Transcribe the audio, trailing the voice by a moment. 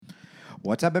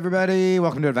What's up, everybody?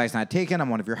 Welcome to Advice Not Taken. I'm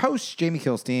one of your hosts, Jamie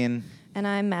Kilstein. And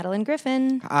I'm Madeline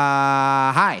Griffin.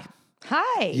 Hi.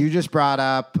 Hi. You just brought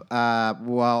up,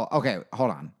 okay, hold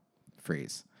on.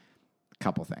 Freeze.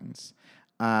 Couple things.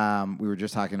 We were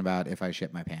just talking about if I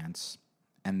shit my pants.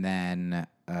 And then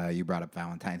you brought up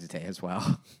Valentine's Day as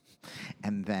well.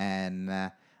 And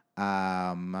then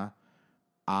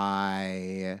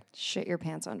I shit your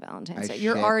pants on Valentine's Day.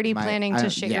 You're already planning to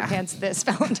shit your pants this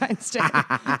Valentine's Day.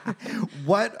 I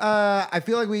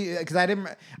feel like because I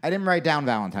didn't write down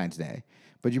Valentine's Day,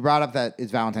 but you brought up that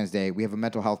it's Valentine's Day. We have a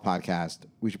mental health podcast.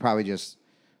 We should probably just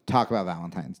talk about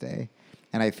Valentine's Day.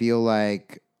 And I feel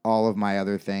like all of my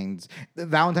other things,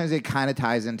 Valentine's Day kind of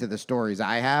ties into the stories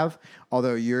I have,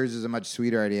 although yours is a much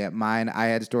sweeter idea. Mine, I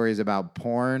had stories about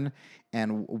porn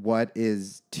and what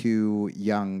is too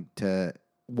young to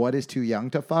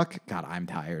fuck? God, I'm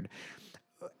tired.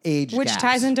 Age Which gaps.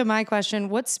 ties into my question,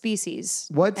 what species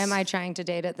am I trying to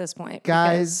date at this point?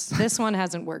 Guys. Because this one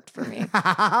hasn't worked for me.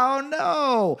 Oh,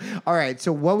 no. All right,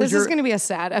 so what was This is going to be a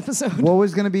sad episode. What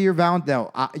was going to be your Valentine?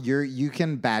 No, you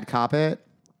can bad cop it.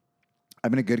 I'm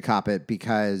going to good cop it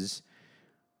because...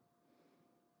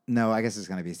 No, I guess it's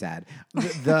going to be sad.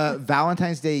 The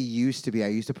Valentine's Day used to be, I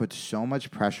used to put so much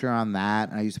pressure on that.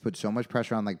 And I used to put so much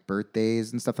pressure on like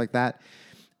birthdays and stuff like that.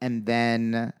 And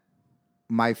then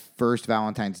my first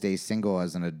Valentine's Day single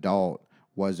as an adult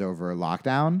was over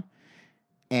lockdown.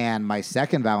 And my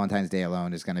second Valentine's Day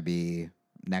alone is going to be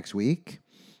next week.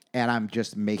 And I'm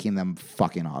just making them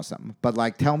fucking awesome. But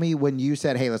like, tell me when you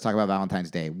said, hey, let's talk about Valentine's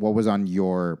Day, what was on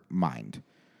your mind?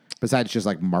 Besides just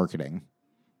like marketing.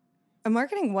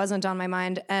 Marketing wasn't on my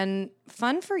mind. And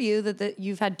fun for you that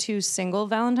you've had 2 single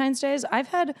Valentine's Days. I've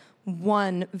had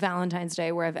 1 Valentine's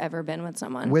Day where I've ever been with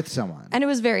someone. With someone. And it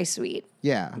was very sweet.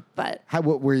 Yeah. But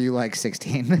what were you, like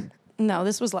 16? No,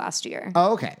 this was last year.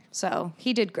 Oh, okay. So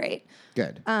he did great.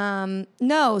 Good.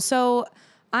 No, so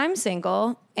I'm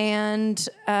single and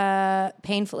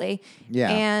painfully.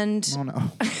 Yeah. And oh,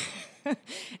 no.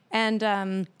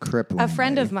 and Crippling. a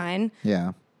friend of mine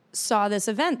Yeah. saw this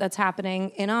event that's happening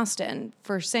in Austin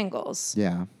for singles.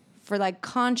 Yeah. For like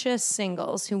conscious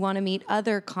singles who want to meet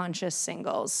other conscious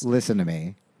singles. Listen to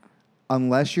me.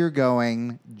 Unless you're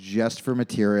going just for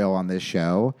material on this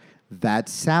show, that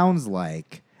sounds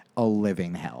like a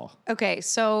living hell. Okay,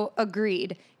 so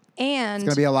agreed. And It's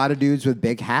going to be a lot of dudes with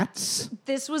big hats.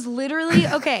 this was literally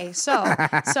okay, so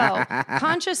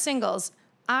conscious singles.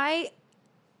 I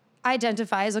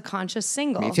identify as a conscious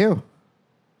single. Me too.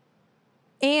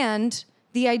 And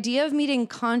the idea of meeting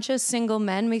conscious single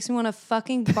men makes me want to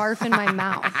fucking barf in my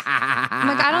mouth. I'm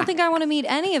like, I don't think I want to meet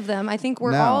any of them. I think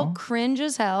we're all cringe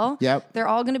as hell. Yep. They're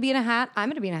all going to be in a hat. I'm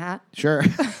going to be in a hat. Sure.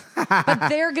 But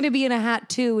they're going to be in a hat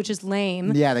too, which is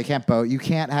lame. Yeah, they can't both. You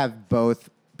can't have both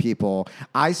people.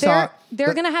 They're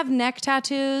going to have neck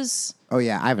tattoos. Oh,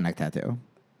 yeah. I have a neck tattoo.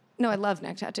 No, I love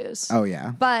neck tattoos. Oh,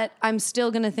 yeah. But I'm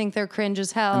still going to think they're cringe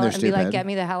as hell and be like, get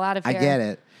me the hell out of here. I get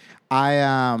it.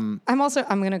 I'm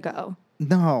going to go.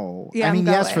 No. Yeah, I mean,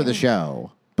 yes for the going.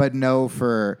 show, but no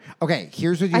for... Okay,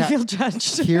 here's what you... I feel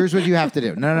judged. Here's what you have to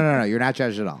do. No. You're not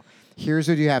judged at all. Here's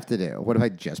what you have to do. What if I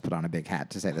just put on a big hat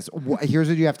to say this? Here's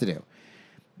what you have to do.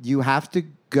 You have to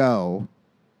go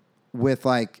with,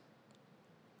 like,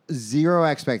 0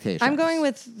 expectations. I'm going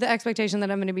with the expectation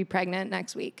that I'm going to be pregnant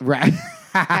next week. Right.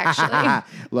 Actually.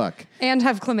 Look. And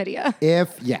have chlamydia.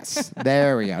 Yes.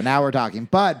 There we go. Now we're talking.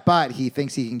 But he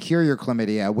thinks he can cure your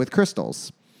chlamydia with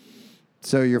crystals.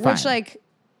 So you're fine. Which, like...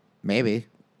 Maybe.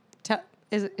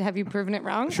 Have you proven it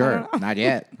wrong? Sure. Not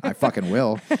yet. I fucking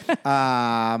will. When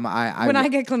I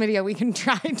get chlamydia, we can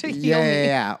try to heal me.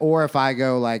 Yeah. Or if I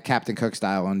go like Captain Cook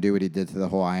style and do what he did to the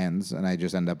Hawaiians and I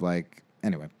just end up like...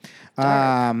 Anyway.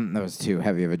 That was too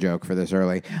heavy of a joke for this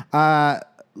early.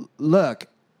 Look.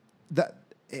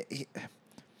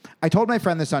 I told my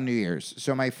friend this on New Year's.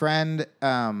 So my friend,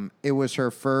 it was her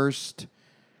first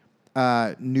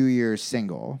New Year's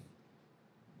single.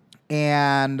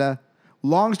 And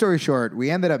long story short,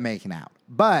 we ended up making out.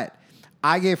 But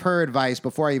I gave her advice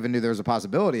before I even knew there was a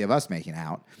possibility of us making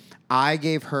out. I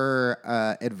gave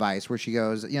her advice where she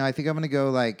goes, I think I'm going to go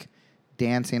like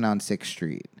dancing on 6th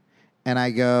Street. And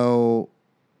I go,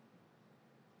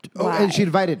 and she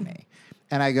invited me.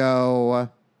 And I go,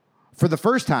 for the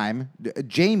first time,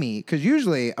 Jamie, because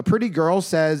usually a pretty girl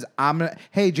says,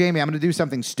 hey, Jamie, I'm going to do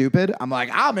something stupid. I'm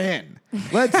like, I'm in.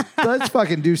 Let's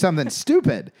fucking do something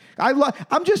stupid. I'm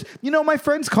just, my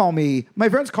friends call me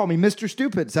Mr.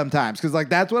 Stupid sometimes because like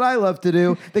that's what I love to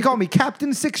do. They call me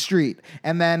Captain 6th Street.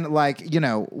 And then like,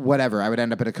 whatever. I would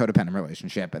end up in a codependent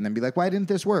relationship and then be like, why didn't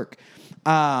this work?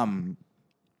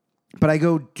 But I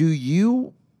go, do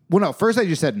you Well, no, first I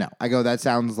just said no. I go, that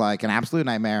sounds like an absolute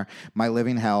nightmare, my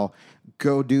living hell.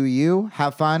 Go do you,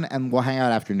 have fun, and we'll hang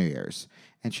out after New Year's.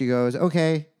 And she goes,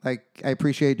 okay, like, I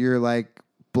appreciate your, like,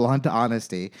 blunt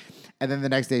honesty. And then the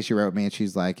next day she wrote me and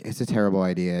she's like, it's a terrible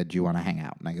idea. Do you want to hang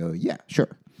out? And I go, yeah,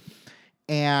 sure.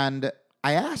 And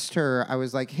I asked her, I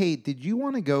was like, hey, did you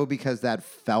want to go because that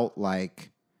felt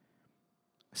like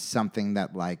something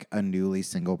that, like, a newly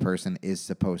single person is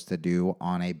supposed to do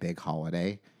on a big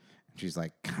holiday? And she's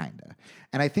like, kinda.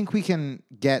 And I think we can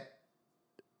get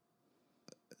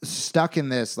stuck in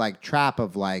this, like, trap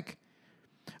of, like,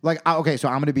 okay, so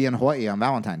I'm going to be in Hawaii on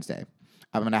Valentine's Day.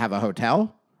 I'm going to have a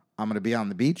hotel. I'm going to be on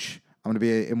the beach. I'm going to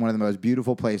be in one of the most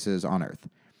beautiful places on earth.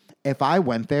 If I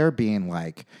went there being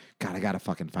like, God, I got to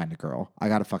fucking find a girl. I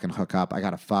got to fucking hook up. I got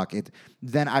to fuck it.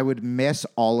 Then I would miss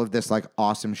all of this, like,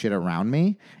 awesome shit around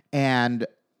me. And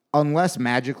unless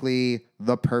magically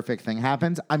the perfect thing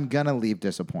happens, I'm going to leave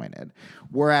disappointed.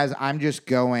 Whereas I'm just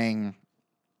going,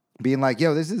 being like,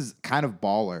 yo, this is kind of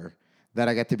baller that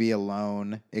I get to be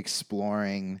alone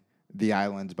exploring the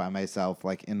islands by myself,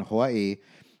 like in Hawaii.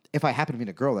 If I happen to meet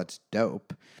a girl, that's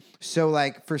dope. So,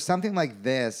 like, for something like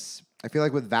this, I feel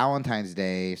like with Valentine's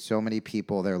Day, so many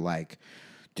people, they're like,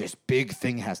 this big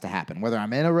thing has to happen, whether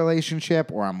I'm in a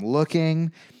relationship or I'm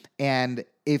looking. And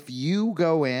if you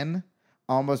go in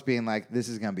almost being like, this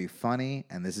is going to be funny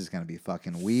and this is going to be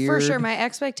fucking weird. For sure, my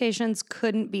expectations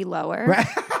couldn't be lower.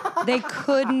 They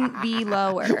couldn't be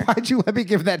lower. Why'd you let me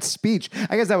give that speech?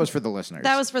 I guess that was for the listeners.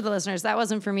 That was for the listeners. That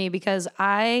wasn't for me because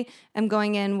I am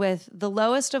going in with the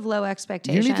lowest of low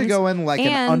expectations. You need to go in like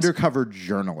an undercover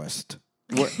journalist.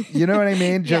 You know what I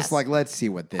mean? Just Yes. like, let's see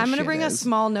what this I'm going to shit bring is. a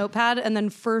small notepad and then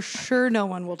for sure no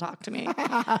one will talk to me.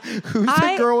 Who's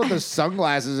the girl with the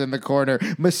sunglasses in the corner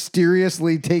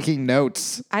mysteriously taking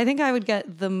notes? I think I would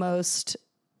get the most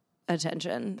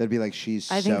attention. That'd be like, she's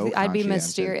I think so I'd be conscientious.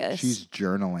 mysterious. She's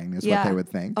journaling is what they would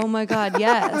think. Oh my God,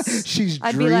 yes. She's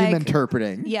I'd be dream like,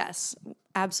 interpreting. Yes,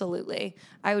 absolutely.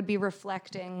 I would be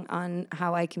reflecting on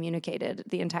how I communicated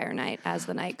the entire night as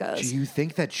the night goes. Do you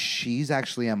think that she's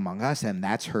actually among us and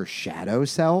that's her shadow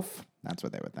self? That's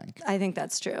what they would think. I think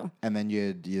that's true. And then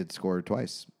you'd score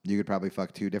twice. You could probably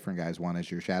fuck two different guys, one as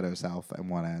your shadow self and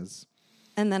one as...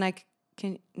 And then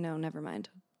no, never mind.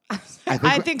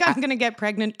 I think I'm going to get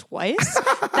pregnant twice.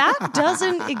 That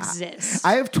doesn't exist.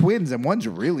 I have twins and one's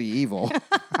really evil.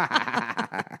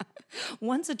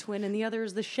 One's a twin and the other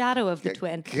is the shadow of the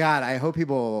twin. God, I hope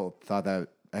people thought that.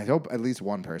 I hope at least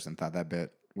one person thought that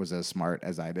bit was as smart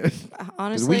as I did.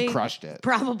 Honestly, we crushed it.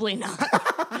 Probably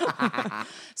not.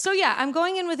 So yeah, I'm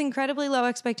going in with incredibly low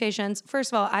expectations.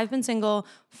 First of all, I've been single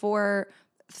for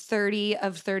 30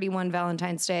 of 31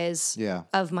 Valentine's Days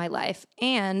of my life.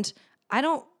 And I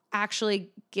don't actually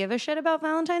give a shit about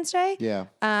Valentine's Day. Yeah.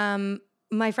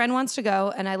 My friend wants to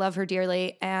go and I love her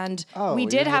dearly. And we you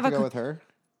did gonna have get to go with her?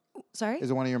 Sorry? Is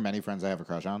it one of your many friends I have a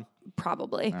crush on?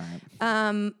 Probably. All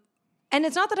right. And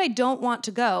it's not that I don't want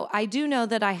to go. I do know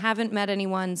that I haven't met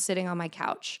anyone sitting on my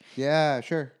couch. Yeah,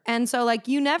 sure. And so, like,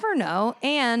 you never know.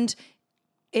 And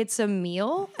it's a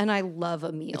meal, and I love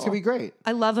a meal. It's going to be great.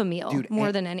 I love a meal Dude,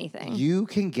 more than anything. You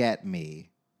can get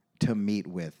me to meet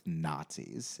with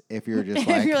Nazis if you're just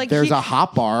like, you're like, there's a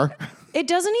hot bar. It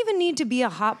doesn't even need to be a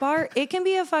hot bar. It can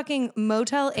be a fucking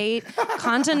Motel 8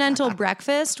 continental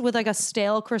breakfast with like a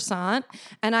stale croissant.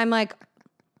 And I'm like,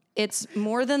 it's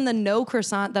more than the no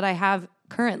croissant that I have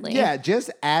currently. Yeah,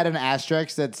 just add an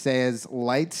asterisk that says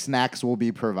light snacks will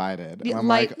be provided. Yeah, I'm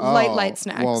light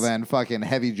snacks. Well, then fucking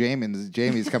heavy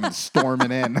Jamie's coming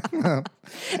storming in.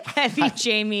 Heavy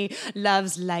Jamie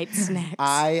loves light snacks.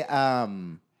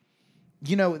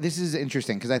 This is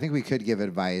interesting because I think we could give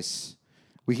advice.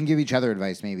 We can give each other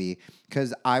advice maybe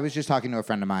because I was just talking to a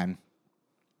friend of mine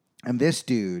and this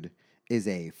dude is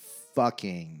a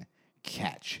fucking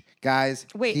catch. Guys,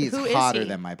 Wait, he's who is hotter he?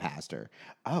 than my pastor.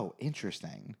 Oh,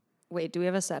 interesting. Wait, do we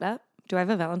have a setup? Do I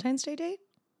have a Valentine's Day date?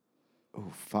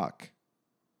 Oh, fuck.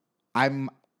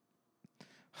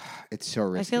 It's so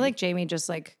risky. I feel like Jamie just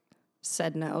like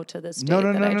said no to this date.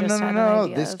 No.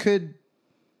 This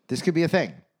could be a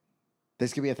thing.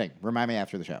 This could be a thing. Remind me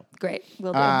after the show. Great.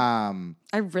 Will do. I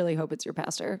really hope it's your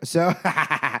pastor. So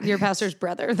Your pastor's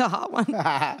brother, the hot one.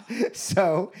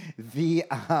 So the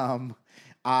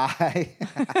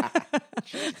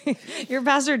Your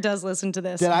pastor does listen to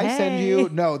this. Did I send Hey. you?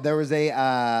 No, there was a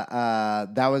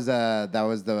that was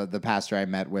the pastor I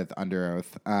met with under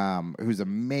oath, who's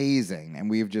amazing, and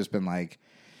we've just been like,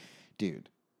 dude,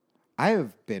 I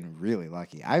have been really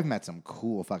lucky. I've met some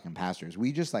cool fucking pastors.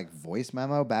 We just like voice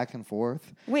memo back and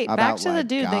forth. Wait, about, back to the like,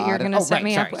 dude that God you're going to set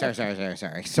me up with.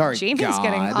 Sorry. Jamie's God.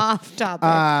 getting off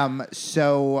topic.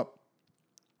 So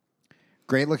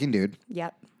Great looking dude.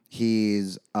 Yep.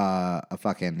 He's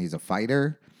he's a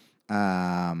fighter.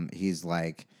 He's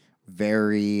like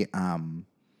very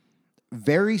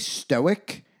very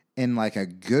stoic in like a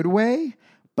good way,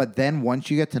 but then once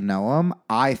you get to know him,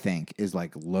 I think is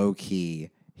like low key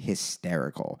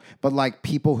hysterical. But like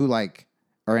people who like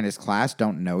are in his class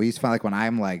don't know he's fun. Like when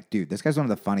I'm like, dude, this guy's one of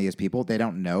the funniest people, they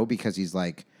don't know because he's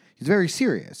very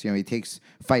serious. You know, he takes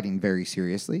fighting very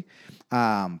seriously.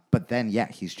 But then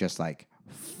he's just like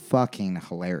fucking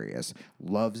hilarious.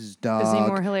 Loves his dog. Is he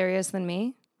more hilarious than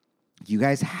me? You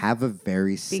guys have a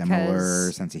very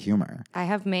similar sense of humor. I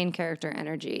have main character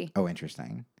energy. Oh,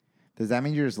 interesting. Does that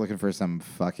mean you're just looking for some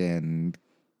fucking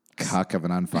cuck of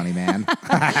an unfunny man?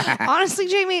 Honestly,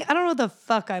 Jamie, I don't know what the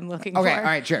fuck I'm looking for. Okay, all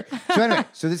right, sure. So anyway,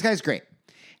 so this guy's great.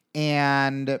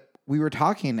 And we were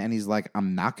talking and he's like,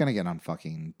 I'm not going to get on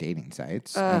fucking dating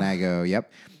sites. And I go,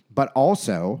 yep. But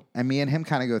also, and me and him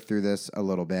kind of go through this a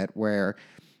little bit where,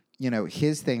 you know,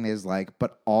 his thing is like,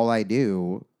 but all I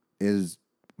do is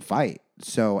fight.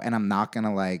 So, and I'm not going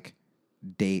to like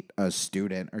date a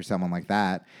student or someone like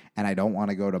that. And I don't want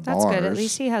to go to bars. That's good. At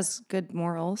least he has good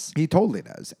morals. He totally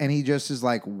does. And he just is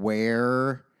like,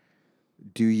 where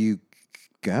do you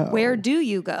go? Where do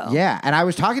you go? Yeah. And I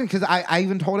was talking because I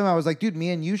even told him, I was like, dude, me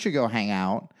and you should go hang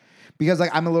out because like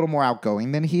I'm a little more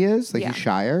outgoing than he is. Like he's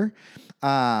shyer.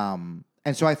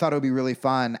 And so I thought it would be really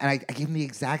fun. And I gave him the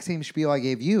exact same spiel I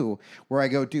gave you where I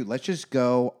go, dude, let's just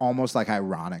go almost like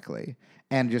ironically.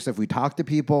 And just if we talk to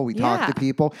people, we talk to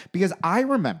people. Because I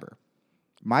remember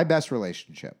my best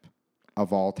relationship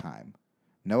of all time.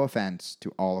 No offense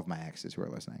to all of my exes who are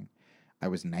listening. I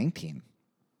was 19.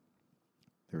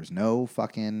 There was no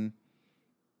fucking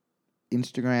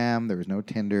Instagram. There was no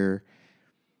Tinder.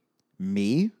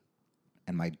 Me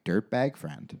and my dirtbag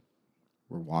friend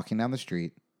were walking down the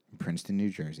street in Princeton, New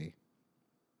Jersey.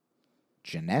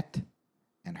 Jeanette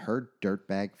and her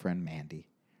dirtbag friend Mandy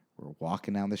were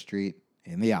walking down the street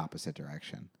in the opposite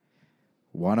direction.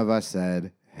 One of us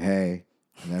said, hey,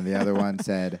 and then the other one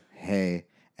said, hey.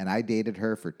 And I dated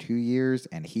her for 2 years,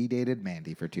 and he dated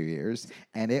Mandy for 2 years.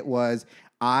 And it was,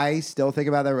 I still think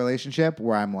about that relationship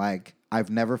where I'm like, I've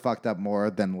never fucked up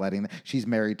more than she's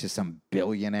married to some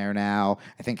billionaire now.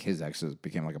 I think his ex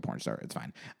became like a porn star. It's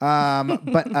fine.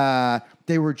 But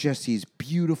they were just these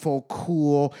beautiful,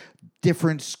 cool,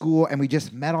 different school, and we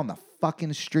just met on the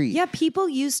fucking street. Yeah, people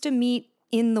used to meet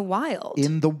in the wild.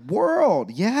 In the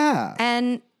world, yeah.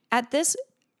 And at this,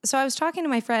 so I was talking to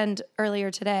my friend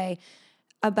earlier today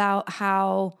about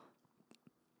how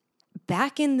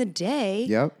back in the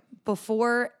day,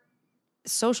 before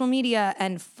social media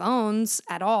and phones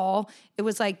at all, it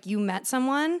was like you met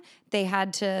someone, they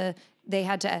had to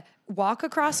walk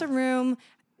across a room,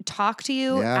 talk to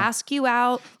you, ask you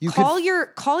out, call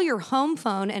your home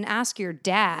phone and ask your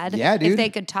dad if they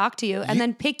could talk to you, and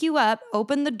then pick you up,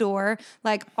 open the door,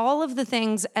 like all of the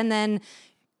things. And then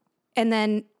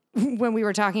when we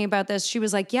were talking about this, she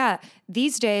was like, yeah,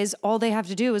 these days, all they have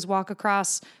to do is walk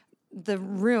across the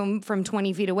room from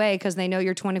 20 feet away because they know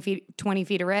you're 20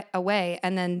 feet away,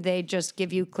 and then they just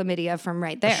give you chlamydia from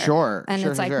right there. Sure. And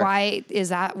it's like, why is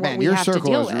that what we have to deal with?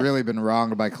 Your circle has really been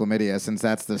wronged by chlamydia since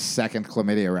that's the second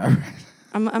chlamydia reference.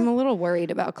 I'm a little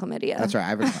worried about chlamydia. That's right.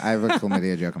 I have a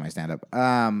chlamydia joke on my stand-up.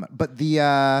 But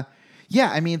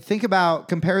I mean,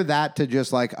 compare that to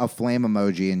just like a flame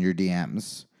emoji in your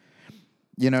DMs.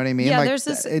 You know what I mean? Yeah,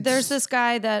 like, there's this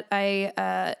guy that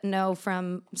I know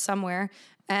from somewhere,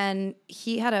 and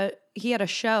he had a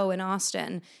show in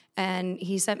Austin, and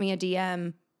he sent me a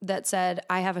DM that said,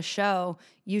 I have a show,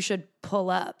 you should pull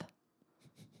up.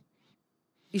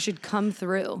 You should come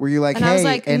through. Were you like, and hey, I was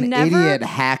like, an idiot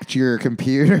hacked your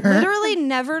computer? Literally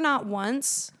never, not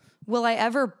once, will I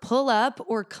ever pull up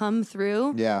or come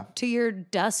through to your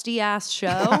dusty ass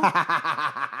show.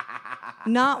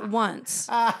 Not once.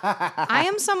 I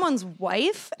am someone's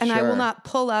wife, and I will not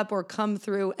pull up or come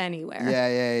through anywhere.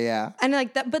 Yeah. And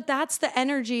like that, but that's the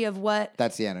energy of what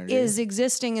is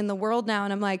existing in the world now.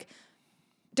 And I'm like,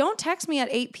 don't text me at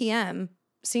 8 p.m.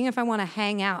 seeing if I want to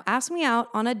hang out. Ask me out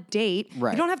on a date.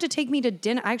 Right. You don't have to take me to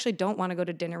dinner. I actually don't want to go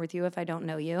to dinner with you if I don't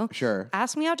know you. Sure.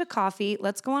 Ask me out to coffee.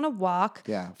 Let's go on a walk.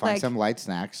 Yeah. Find some light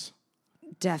snacks.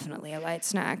 Definitely a light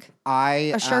snack.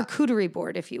 A charcuterie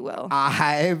board, if you will.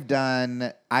 I've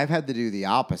had to do the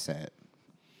opposite,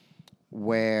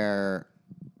 where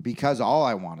because all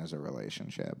I want is a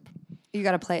relationship. You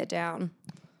got to play it down.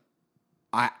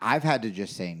 I've had to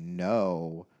just say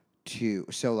no to,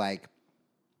 so like,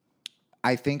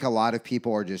 I think a lot of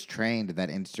people are just trained that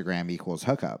Instagram equals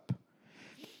hookup.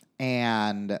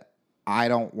 And I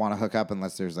don't want to hook up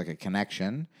unless there's like a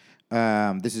connection.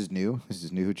 This is new. This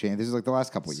is new who changed. This is like the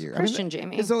last couple of years. Christian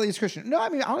Jamie. It's Christian. No, I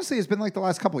mean honestly, it's been like the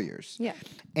last couple of years. Yeah.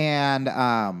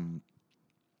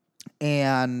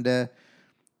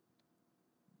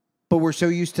 But we're so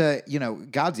used to,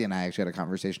 Godsey and I actually had a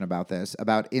conversation about this,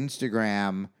 about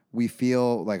Instagram. We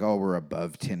feel like, oh, we're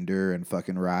above Tinder and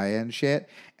fucking Raya and shit.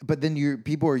 But then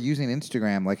people are using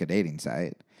Instagram like a dating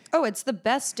site. Oh, it's the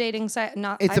best dating site.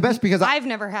 It's the best because I've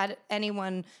never had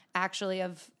anyone actually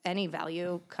of any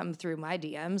value come through my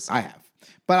DMs. I have.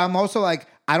 But I'm also like,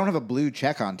 I don't have a blue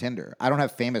check on Tinder. I don't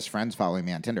have famous friends following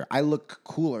me on Tinder. I look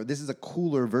cooler. This is a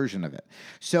cooler version of it.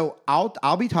 So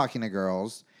I'll be talking to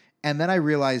girls, and then I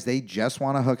realize they just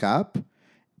want to hook up,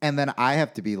 and then I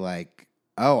have to be like,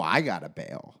 oh, I gotta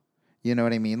bail. You know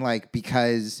what I mean? Like,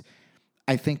 because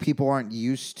I think people aren't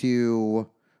used to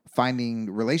finding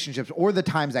relationships, or the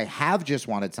times I have just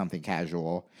wanted something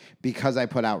casual because I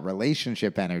put out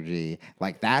relationship energy.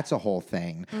 Like, that's a whole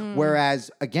thing. Whereas,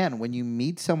 again, when you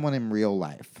meet someone in real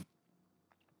life,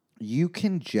 you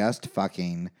can just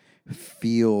fucking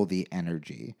feel the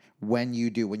energy when you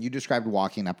do. When you described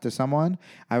walking up to someone,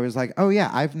 I was like, oh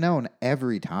yeah, I've known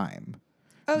every time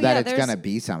that it's gonna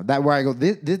be something. That where I go,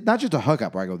 this not just a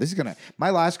hookup, where I go, this is gonna.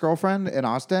 My last girlfriend in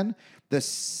Austin, the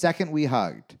second we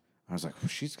hugged, I was like, oh,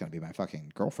 she's gonna be my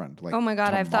fucking girlfriend. Like, oh my God,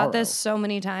 tomorrow. I've thought this so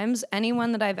many times.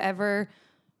 Anyone that I've ever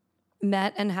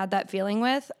met and had that feeling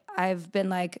with, I've been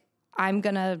like, I'm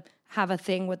gonna have a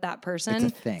thing with that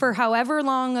person for however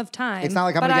long of time. It's not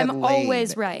like I'm gonna get laid.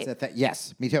 Always right.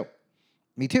 Yes, me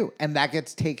too. And that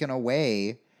gets taken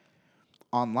away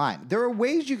online. There are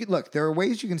ways you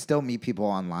can still meet people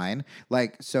online.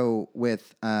 Like, so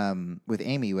with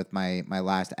Amy, with my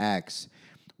last ex,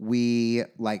 we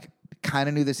like kind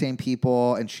of knew the same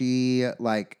people, and she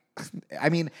like, I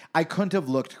mean, I couldn't have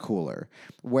looked cooler.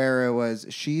 Where it was,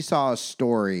 she saw a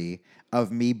story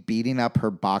of me beating up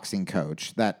her boxing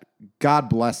coach that, God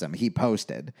bless him, he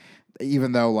posted,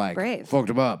 even though like Brave.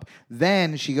 Fucked him up.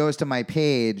 Then she goes to my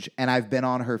page, and I've been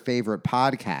on her favorite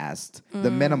podcast, The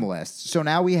Minimalists. So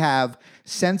now we have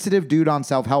sensitive dude on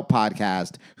self-help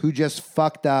podcast who just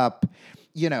fucked up,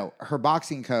 her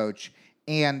boxing coach,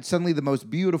 and suddenly the most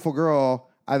beautiful girl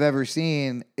I've ever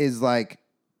seen is like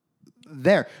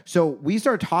there. So we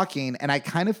start talking, and I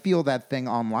kind of feel that thing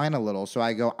online a little. So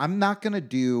I go, I'm not going to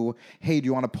do, hey, do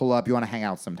you want to pull up? You want to hang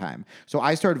out sometime? So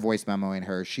I start voice memoing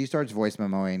her. She starts voice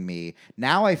memoing me.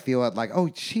 Now I feel it like, oh,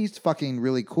 she's fucking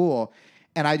really cool.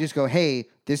 And I just go, hey,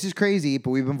 this is crazy, but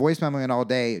we've been voice memoing all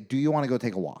day. Do you want to go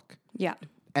take a walk? Yeah.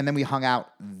 And then we hung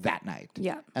out that night.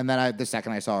 Yeah. And then the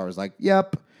second I saw her, I was like,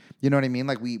 yep. You know what I mean?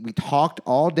 Like we talked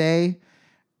all day.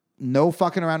 No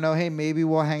fucking around. No, hey, maybe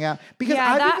we'll hang out. Because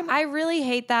I really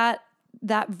hate that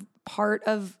part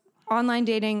of online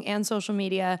dating and social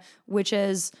media, which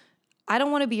is, I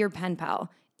don't want to be your pen pal.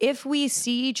 If we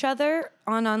see each other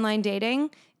on online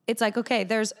dating, it's like, okay,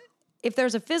 if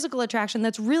there's a physical attraction,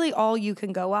 that's really all you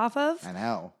can go off of. I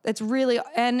know. It's really,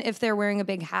 and if they're wearing a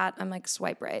big hat, I'm like,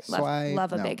 swipe right.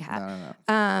 Love a big hat.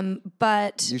 No.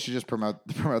 But you should just promote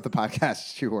the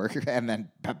podcast you work and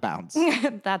then bounce.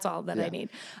 That's all that I need.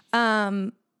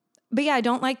 But yeah, I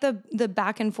don't like the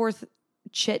back and forth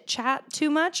chit chat too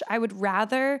much. I would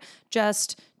rather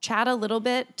just chat a little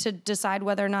bit to decide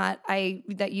whether or not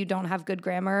that you don't have good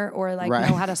grammar or like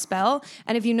know how to spell.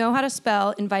 And if you know how to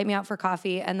spell, invite me out for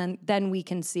coffee, and then we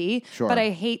can see. Sure. But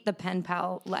I hate the pen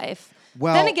pal life.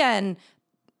 Well, then again,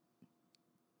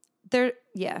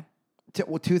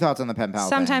 two thoughts on the pen pal.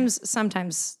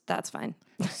 Sometimes that's fine.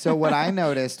 So what I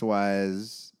noticed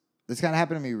was, this kind of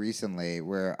happened to me recently,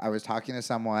 where I was talking to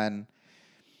someone,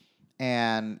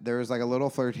 and there was like a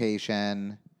little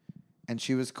flirtation, and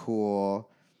she was cool.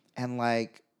 And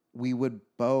like, we would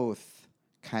both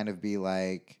kind of be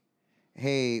like,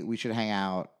 hey, we should hang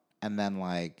out. And then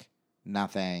like,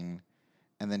 nothing.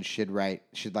 And then she'd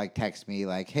like text me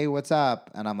like, hey, what's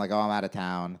up? And I'm like, oh, I'm out of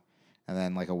town. And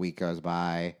then like a week goes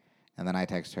by, and then I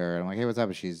text her, and I'm like, hey, what's up?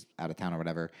 And she's out of town or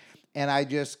whatever. And I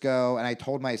just go, and I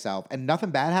told myself, and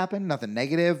nothing bad happened, nothing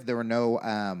negative. There were no,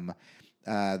 I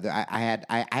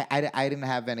didn't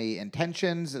have any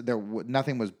intentions.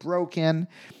 Nothing was broken.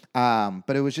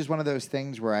 But it was just one of those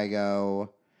things where I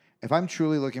go, if I'm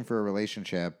truly looking for a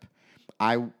relationship,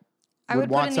 I would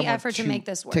want put in the effort to make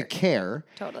this work. To care.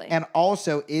 Totally. And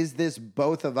also, is this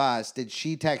both of us? Did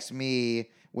she text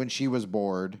me when she was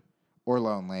bored or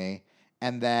lonely,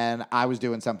 and then I was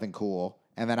doing something cool,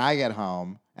 and then I get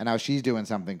home, and now she's doing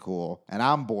something cool, and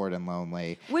I'm bored and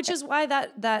lonely. Which is why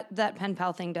that pen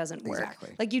pal thing doesn't work.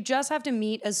 Exactly. Like, you just have to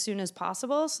meet as soon as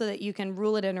possible so that you can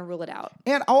rule it in or rule it out.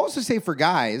 And I'll also say for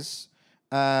guys,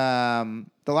 the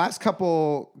last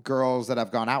couple girls that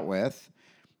I've gone out with,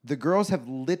 the girls have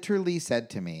literally said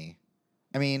to me,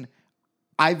 I mean,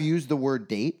 I've used the word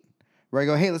date where I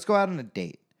go, hey, let's go out on a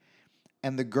date.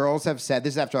 And the girls have said,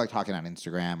 this is after like talking on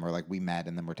Instagram or like we met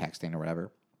and then we're texting or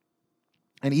whatever.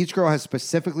 And each girl has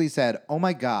specifically said, oh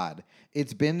my God,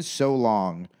 it's been so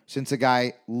long since a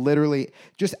guy literally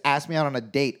just asked me out on a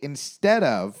date instead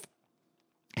of,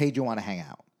 hey, do you want to hang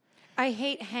out? I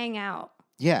hate hang out.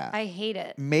 Yeah. I hate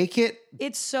it. Make it.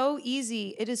 It's so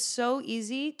easy. It is so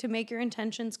easy to make your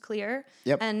intentions clear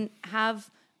and have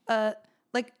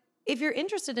like, if you're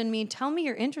interested in me, tell me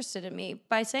you're interested in me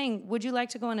by saying, would you like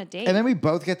to go on a date? And then we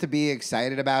both get to be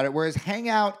excited about it. Whereas hang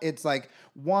out, it's like,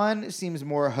 one, seems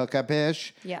more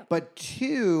hookup-ish. Yeah. But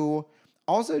two,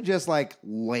 also just like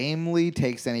lamely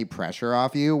takes any pressure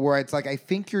off you, where it's like, I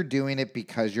think you're doing it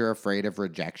because you're afraid of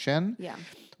rejection. Yeah.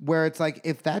 Where it's like,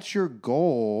 if that's your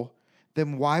goal,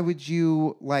 then why would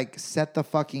you like set the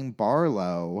fucking bar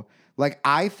low? Like,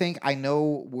 I think I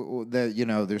know that, you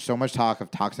know, there's so much talk of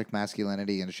toxic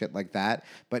masculinity and shit like that,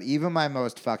 but even my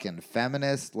most fucking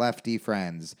feminist lefty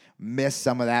friends miss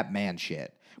some of that man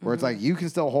shit. Where it's like, you can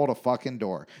still hold a fucking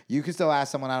door. You can still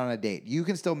ask someone out on a date. You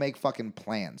can still make fucking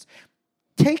plans.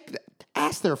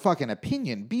 Ask their fucking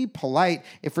opinion. Be polite.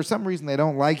 If for some reason they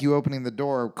don't like you opening the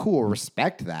door, cool,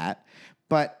 respect that.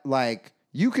 But, like,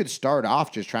 you could start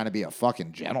off just trying to be a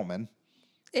fucking gentleman.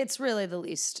 It's really the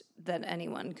least that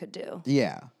anyone could do.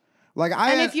 Yeah. Like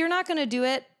and if you're not going to do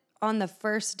it on the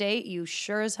first date, you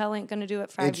sure as hell ain't going to do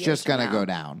it 5 years. It's just going to go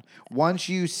down. Once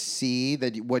you see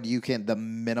that the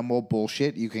minimal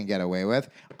bullshit you can get away with,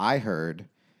 I heard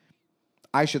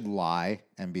I should lie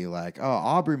and be like, oh,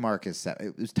 Aubrey Marcus said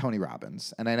it was Tony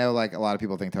Robbins. And I know like a lot of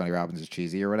people think Tony Robbins is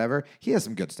cheesy or whatever. He has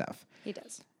some good stuff. He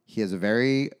does. He has a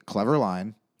very clever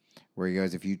line where he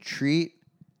goes, if you treat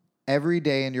every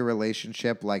day in your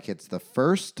relationship like it's the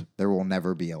first, there will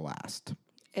never be a last.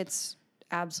 It's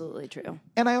absolutely true.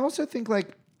 And I also think,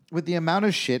 like, with the amount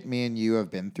of shit me and you have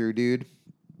been through, dude,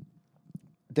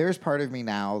 there's part of me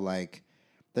now, like,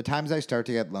 the times I start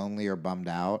to get lonely or bummed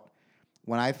out,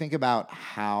 when I think about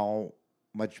how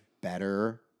much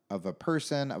better of a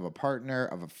person, of a partner,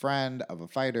 of a friend, of a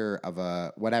fighter, of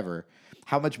a whatever,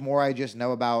 how much more I just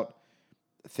know about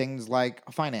things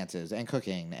like finances and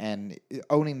cooking and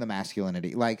owning the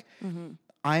masculinity. Like,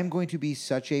 I'm going to be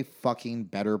such a fucking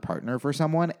better partner for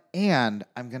someone, and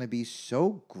I'm going to be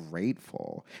so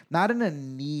grateful. Not in a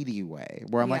needy way,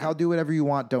 where I'm like, I'll do whatever you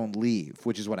want, don't leave,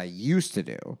 which is what I used to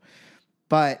do.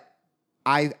 But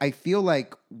I feel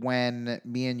like when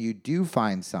me and you do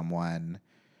find someone,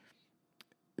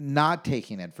 not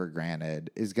taking it for granted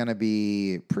is going to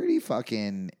be pretty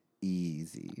fucking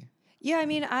easy. Yeah, I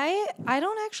mean, I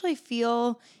don't actually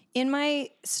feel in my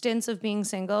stints of being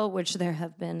single, which there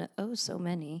have been so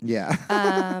many. Yeah.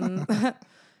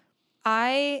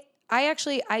 I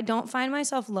don't find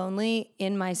myself lonely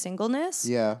in my singleness.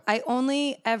 Yeah. I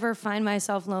only ever find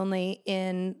myself lonely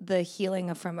in the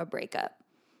healing from a breakup.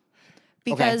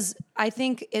 Because I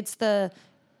think it's the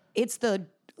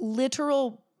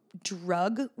literal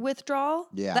drug withdrawal.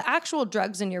 Yeah. The actual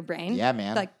drugs in your brain. Yeah,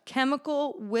 man. Like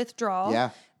chemical withdrawal. Yeah.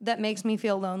 That makes me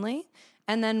feel lonely.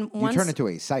 And then once... You turn into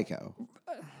a psycho.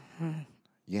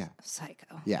 Yeah.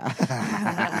 Psycho.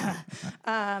 Yeah.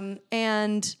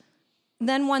 And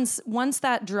then once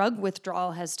that drug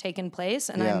withdrawal has taken place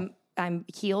and I'm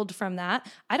healed from that,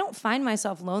 I don't find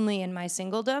myself lonely in my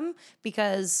singledom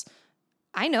because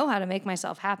I know how to make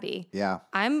myself happy. Yeah.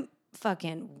 I'm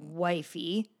fucking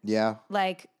wifey. Yeah.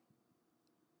 Like,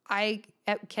 I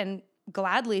can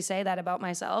gladly say that about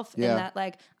myself. In that,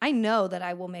 like, I know that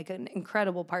I will make an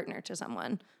incredible partner to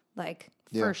someone. Like,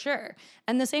 for sure.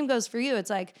 And the same goes for you. It's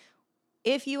like,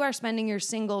 if you are spending your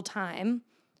single time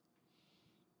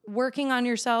working on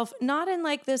yourself, not in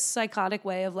like this psychotic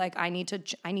way of like, I need to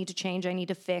change, I need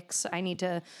to fix, I need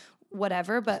to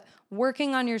whatever, but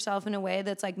working on yourself in a way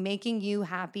that's like making you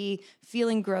happy,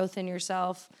 feeling growth in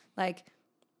yourself. Like,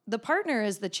 the partner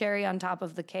is the cherry on top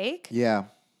of the cake. Yeah.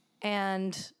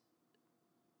 And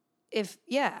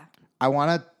I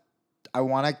want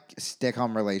to stick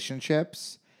on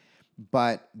relationships,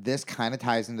 but this kind of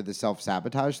ties into the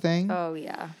self-sabotage thing. Oh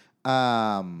yeah.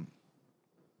 And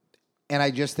I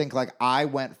just think like I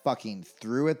went fucking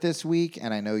through it this week,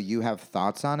 and I know you have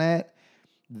thoughts on it,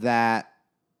 that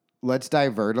let's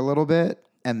divert a little bit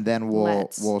and then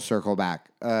we'll circle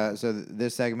back. So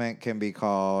this segment can be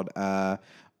called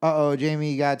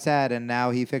Jamie got sad and now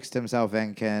he fixed himself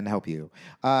and can help you.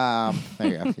 There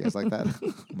you go. You guys like that?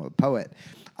 I'm a poet.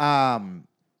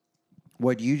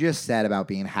 What you just said about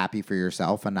being happy for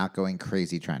yourself and not going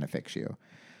crazy trying to fix you.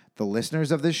 The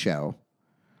listeners of this show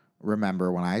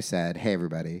remember when I said, hey,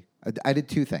 everybody, I did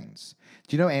two things.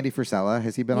 Do you know Andy Frisella?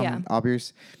 Has he been on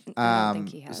Obvious? I don't think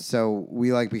he has. So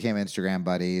we like became Instagram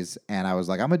buddies, and I was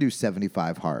like, I'm gonna do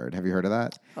 75 hard. Have you heard of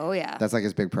that? Oh yeah. That's like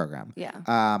his big program. Yeah.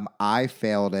 I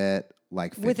failed it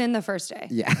like within the first day.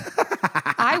 Yeah.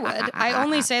 I would. I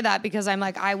only say that because I'm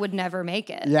like, I would never make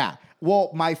it. Yeah.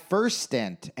 Well, my first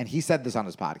stint, and he said this on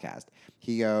his podcast,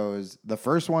 he goes, the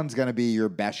first one's going to be your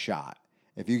best shot.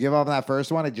 If you give up on that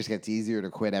first one, it just gets easier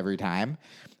to quit every time.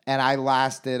 And I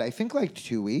lasted, I think, like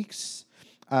 2 weeks.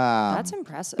 That's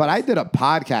impressive. But I did a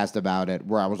podcast about it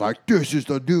where I was like, this is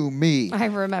the new me. I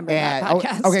remember that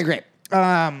podcast. Okay, great.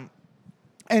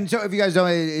 And so if you guys don't,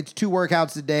 it's 2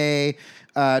 workouts a day,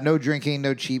 no drinking,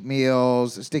 no cheap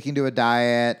meals, sticking to a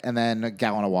diet, and then a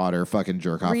gallon of water, fucking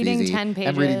jerk off reading easy. 10 pages.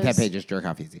 And reading 10 pages, jerk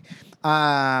off easy.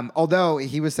 Although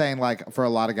he was saying, like, for a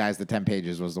lot of guys, the 10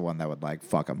 pages was the one that would, like,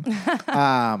 fuck them.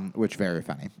 Which, very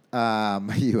funny.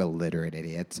 You illiterate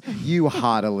idiots. You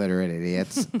hot illiterate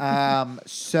idiots.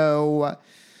 So,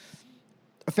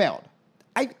 failed.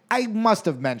 I must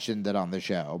have mentioned it on the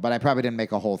show, but I probably didn't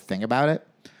make a whole thing about it.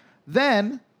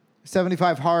 Then,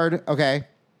 75 hard, okay,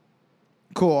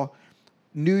 cool.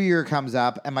 New Year comes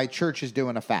up, and my church is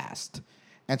doing a fast.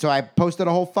 And so I posted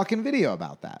a whole fucking video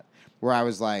about that, where I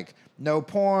was like, no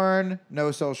porn, no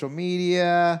social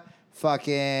media,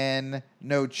 fucking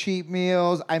no cheap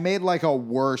meals. I made like a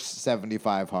worse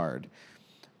 75 hard.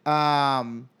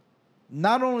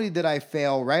 Not only did I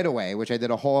fail right away, which I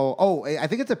did a whole... I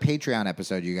think it's a Patreon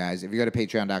episode, you guys. If you go to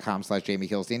patreon.com/Jamie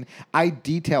Kilstein, I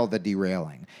detail the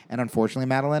derailing. And unfortunately,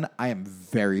 Madeline, I am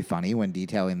very funny when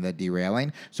detailing the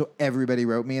derailing. So everybody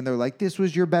wrote me, and they're like, this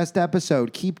was your best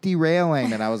episode. Keep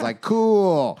derailing. And I was like,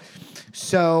 cool.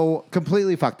 So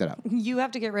completely fucked it up. You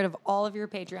have to get rid of all of your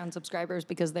Patreon subscribers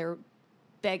because they're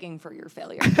begging for your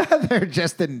failure. They're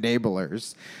just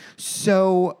enablers.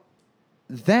 So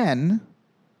then...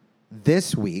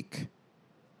 this week,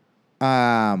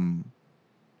 I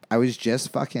was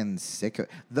just fucking sick of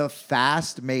the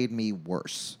fast made me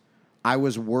worse. I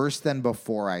was worse than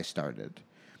before I started.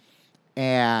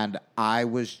 And I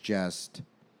was just,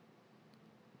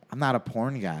 I'm not a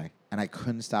porn guy. And I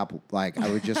couldn't stop. Like, I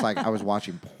was just like, I was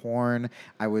watching porn.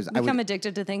 I was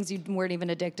addicted to things you weren't even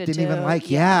addicted to. Didn't even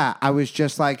like, yeah. I was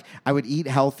just like, I would eat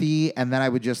healthy. And then I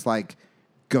would just like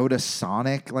go to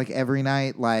Sonic like every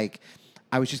night. Like,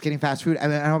 I was just getting fast food.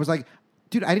 And I was like,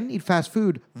 dude, I didn't eat fast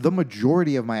food the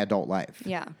majority of my adult life.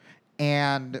 Yeah.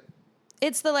 And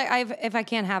it's the like, if I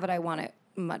can't have it, I want it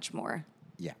much more.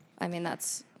 Yeah. I mean,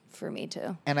 that's for me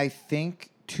too. And I think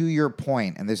to your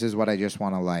point, and this is what I just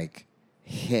want to like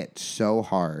hit so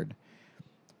hard,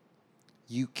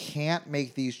 you can't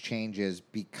make these changes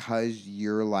because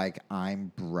you're like,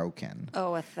 I'm broken.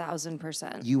 Oh,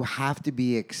 1,000%. You have to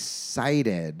be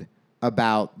excited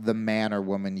about the man or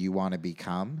woman you want to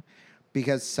become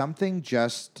because something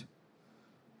just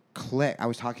clicked. I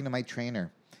was talking to my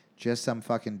trainer, just some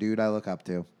fucking dude I look up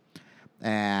to.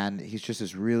 And he's just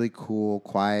this really cool,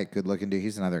 quiet, good-looking dude.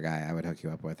 He's another guy I would hook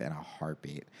you up with in a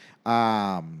heartbeat.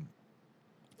 I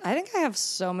think I have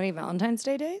so many Valentine's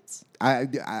Day dates.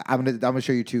 I'm gonna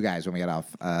show you 2 guys when we get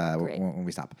off when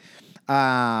we stop.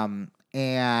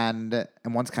 And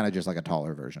one's kind of just like a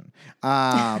taller version.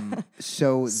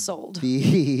 So sold.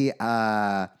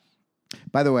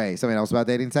 By the way, something else about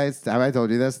dating sites. Have I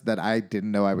told you this? That I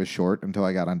didn't know I was short until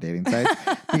I got on dating sites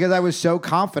because I was so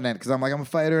confident because I'm like, I'm a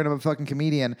fighter and I'm a fucking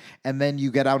comedian. And then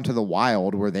you get out into the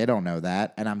wild where they don't know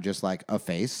that. And I'm just like a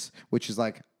face, which is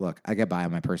like, look, I get by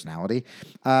on my personality.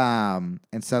 And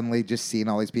suddenly just seeing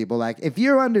all these people like, if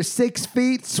you're under 6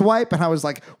 feet, swipe. And I was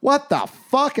like, what the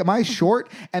fuck? Am I short?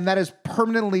 And that has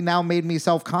permanently now made me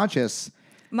self-conscious.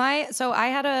 My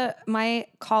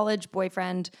college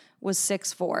boyfriend was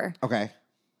 6'4". Okay.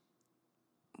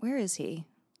 Where is he?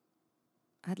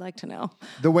 I'd like to know.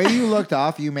 The way you looked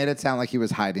off, you made it sound like he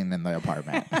was hiding in the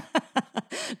apartment.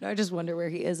 No, I just wonder where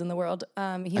he is in the world.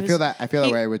 I feel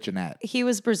that way with Jeanette. He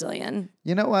was Brazilian.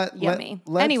 You know what? Yummy.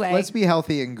 Anyway, let's be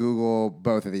healthy and Google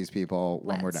both of these people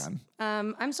when we're done.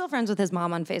 I'm still friends with his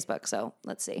mom on Facebook, so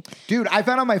let's see. Dude, I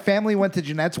found out my family went to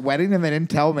Jeanette's wedding and they didn't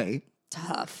tell me.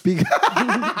 Tough. Because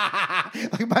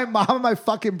like my mom and my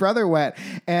fucking brother went,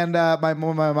 and my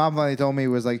mom finally told me,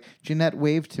 was like, Jeanette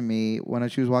waved to me when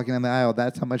she was walking down the aisle.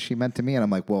 That's how much she meant to me. And I'm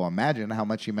like, well, imagine how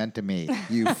much she meant to me,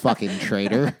 you fucking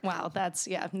traitor. Wow, that's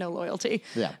no loyalty.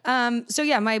 Yeah. So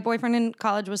yeah, my boyfriend in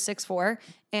college was 6'4",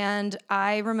 and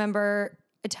I remember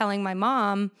telling my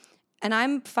mom, and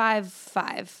I'm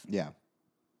 5'5". Yeah.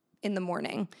 In the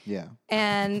morning. Yeah.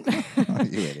 And oh,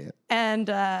 you idiot. And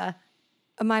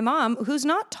my mom, who's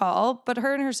not tall, but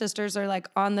her and her sisters are like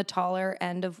on the taller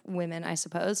end of women, I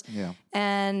suppose. Yeah.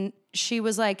 And she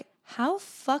was like, how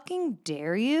fucking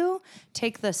dare you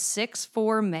take the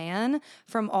 6'4" man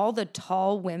from all the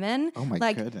tall women? Oh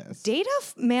my goodness. Date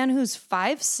a man who's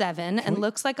 5'7" and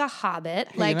looks like a hobbit.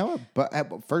 Hey, you know what?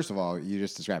 But first of all, you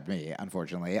just described me,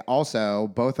 unfortunately. Also,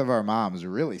 both of our moms are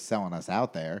really selling us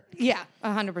out there. Yeah,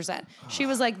 100%. She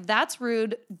was like, that's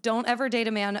rude. Don't ever date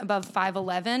a man above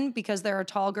 5'11" because there are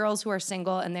tall girls who are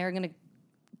single and they're going to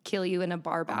kill you in a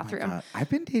bar bathroom. Oh my God. I've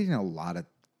been dating a lot of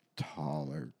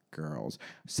taller girls.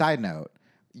 Side note,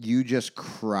 you just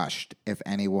crushed if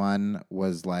anyone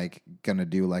was like gonna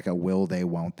do like a will they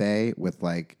won't they with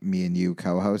like me and you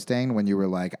co-hosting when you were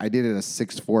like, I did it a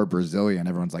 6'4" Brazilian.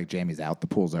 Everyone's like, Jamie's out, the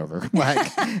pool's over.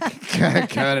 Like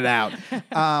cut it out.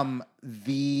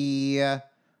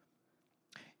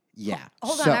 Yeah.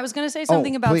 Hold on, I was gonna say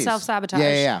something about please. self-sabotage.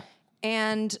 Yeah.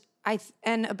 And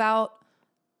about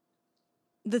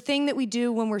the thing that we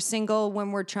do when we're single,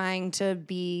 when we're trying to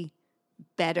be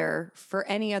better for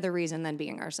any other reason than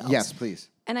being ourselves. Yes, please.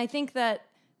 And I think that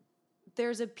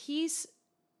there's a piece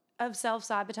of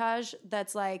self-sabotage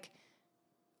that's like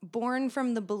born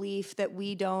from the belief that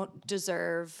we don't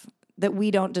deserve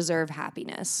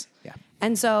happiness. Yeah.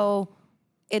 And so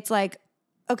it's like,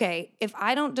 okay, if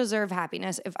I don't deserve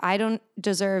happiness, if I don't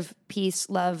deserve peace,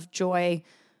 love, joy,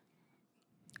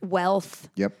 wealth,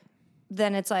 Yep.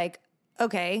 then it's like,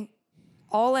 okay,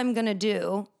 all I'm going to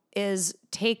do is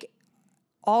take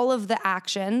all of the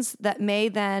actions that may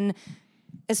then,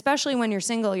 especially when you're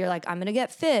single, you're like, I'm going to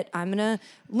get fit. I'm going to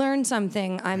learn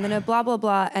something. I'm going to blah, blah,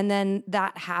 blah. And then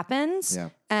that happens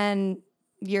and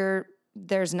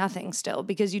there's nothing still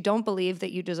because you don't believe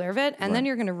that you deserve it. And then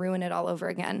you're going to ruin it all over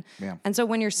again. Yeah. And so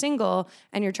when you're single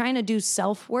and you're trying to do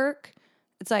self-work,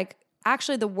 it's like,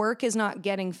 actually the work is not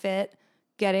getting fit,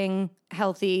 getting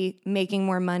healthy, making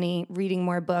more money, reading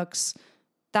more books.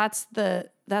 That's the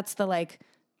like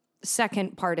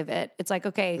second part of it. It's like,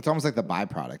 okay. It's almost like the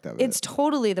byproduct of it. It's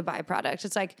totally the byproduct.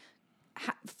 It's like,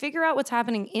 figure out what's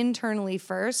happening internally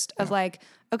first of like,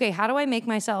 okay, how do I make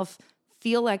myself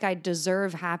feel like I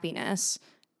deserve happiness?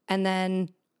 And then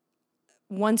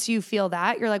once you feel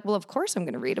that, you're like, well, of course I'm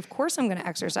going to read. Of course I'm going to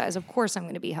exercise. Of course I'm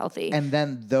going to be healthy. And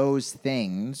then those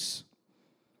things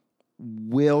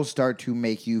will start to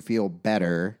make you feel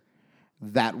better.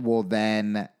 That will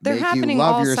then make you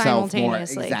love yourself more.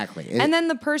 Exactly. And then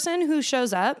the person who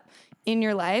shows up in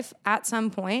your life at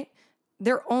some point,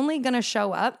 they're only going to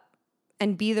show up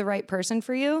and be the right person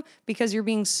for you because you're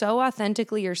being so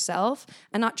authentically yourself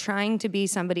and not trying to be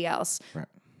somebody else. Right.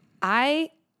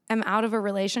 I am out of a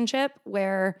relationship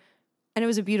where, and it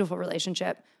was a beautiful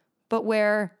relationship, but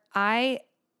where I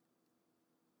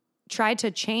tried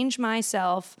to change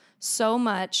myself so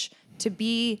much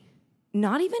to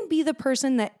not even be the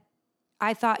person that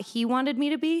I thought he wanted me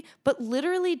to be, but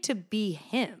literally to be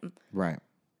him. Right.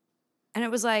 And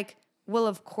it was like, well,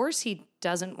 of course he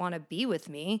doesn't want to be with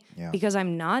me because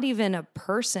I'm not even a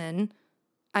person.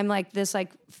 I'm like this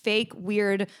like fake,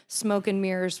 weird smoke and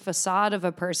mirrors facade of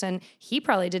a person. He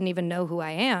probably didn't even know who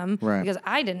I am because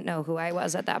I didn't know who I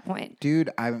was at that point. Dude,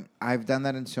 I've done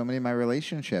that in so many of my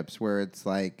relationships where it's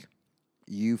like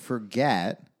you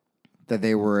forget that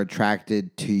they were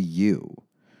attracted to you.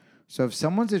 So if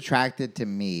someone's attracted to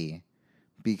me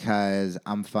because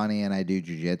I'm funny and I do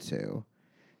jujitsu,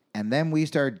 and then we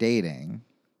start dating,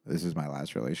 this is my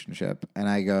last relationship, and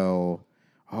I go,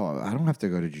 oh, I don't have to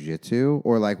go to jujitsu,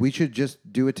 or like we should just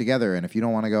do it together, and if you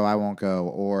don't want to go, I won't go,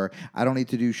 or I don't need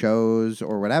to do shows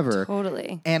or whatever.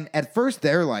 Totally. And at first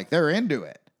they're into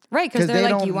it. Right, because they're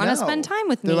like, you want to spend time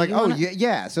with me. They're like,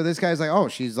 yeah. So this guy's like, oh,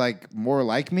 she's like more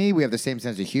like me. We have the same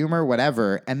sense of humor,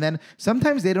 whatever. And then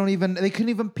sometimes they couldn't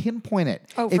even pinpoint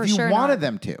it. Oh, if for you sure wanted not.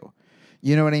 them to.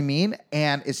 You know what I mean?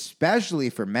 And especially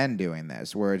for men doing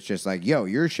this, where it's just like, yo,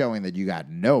 you're showing that you got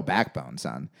no backbone,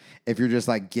 son. If you're just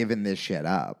like giving this shit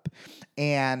up.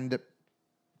 And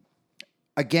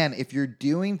again, if you're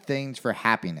doing things for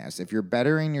happiness, if you're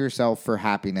bettering yourself for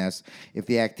happiness, if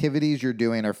the activities you're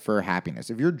doing are for happiness,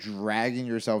 if you're dragging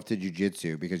yourself to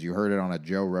jujitsu because you heard it on a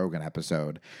Joe Rogan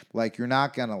episode, like you're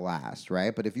not going to last,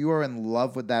 right? But if you are in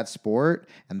love with that sport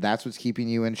and that's what's keeping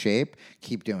you in shape,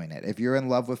 keep doing it. If you're in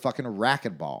love with fucking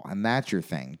racquetball and that's your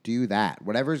thing, do that.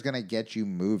 Whatever's going to get you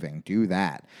moving, do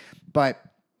that. But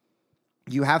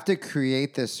you have to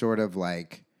create this sort of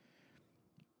like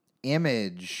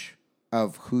image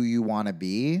of who you want to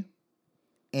be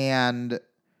and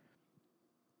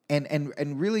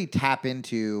really tap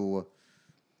into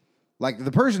like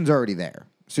the person's already there.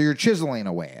 So you're chiseling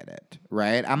away at it,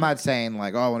 right? I'm not saying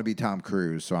like, oh, I want to be Tom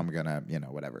Cruise, so I'm going to,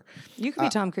 whatever. You could be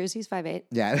Tom Cruise. He's 5'8".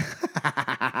 Yeah.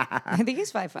 I think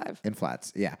he's 5'5". In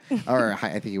flats, yeah. Or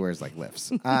I think he wears like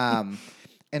lifts.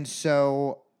 And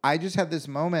so I just had this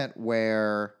moment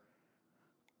where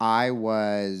I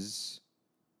was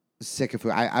sick of who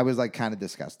I was like kind of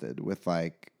disgusted with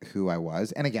like who I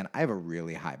was. And again, I have a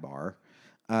really high bar.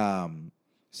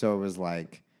 So it was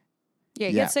like, yeah,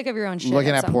 get sick of your own shit.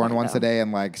 Looking at porn once a day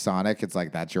and like Sonic, it's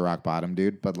like, that's your rock bottom,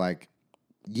 dude. But like,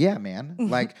 yeah, man,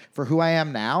 like for who I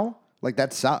am now, like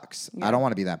that sucks. Yeah. I don't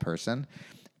want to be that person.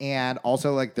 And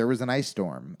also like there was an ice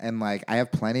storm and like I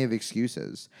have plenty of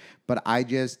excuses, but I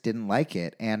just didn't like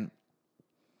it. And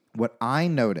what I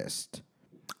noticed,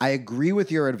 I agree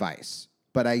with your advice,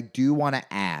 but I do want to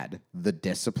add the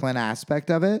discipline aspect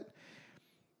of it.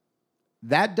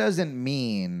 That doesn't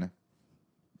mean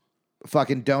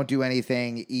fucking don't do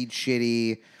anything, eat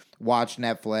shitty, watch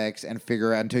Netflix, and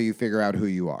until you figure out who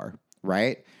you are,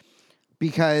 right?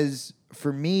 Because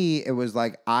for me, it was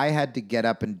like I had to get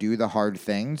up and do the hard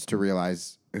things to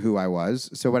realize who I was.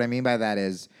 So what I mean by that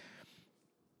is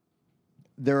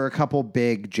there are a couple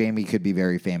big Jamie could be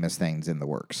very famous things in the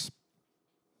works.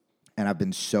 And I've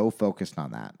been so focused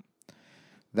on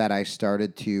that I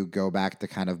started to go back to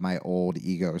kind of my old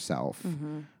ego self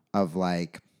of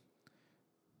like,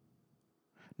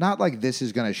 not like this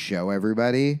is going to show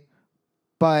everybody,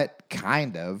 but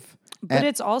kind of. But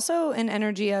it's also an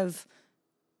energy of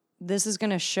this is going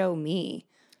to show me.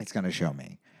 It's going to show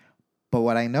me. But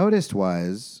what I noticed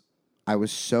was I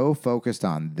was so focused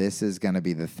on this is going to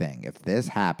be the thing. If this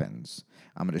happens,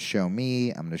 I'm going to show me,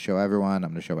 I'm going to show everyone,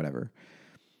 I'm going to show whatever.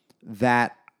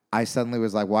 That I suddenly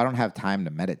was like, well, I don't have time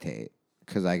to meditate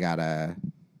because I got to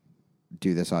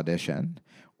do this audition.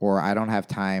 Or I don't have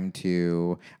time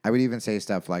to, I would even say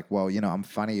stuff like, well, you know, I'm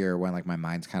funnier when like my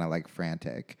mind's kind of like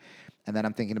frantic. And then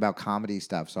I'm thinking about comedy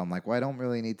stuff. So I'm like, well, I don't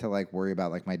really need to like worry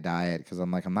about like my diet because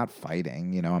I'm like, I'm not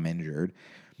fighting, you know, I'm injured.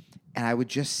 And I would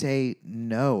just say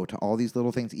no to all these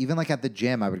little things. Even like at the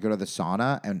gym, I would go to the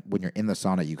sauna. And when you're in the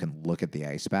sauna, you can look at the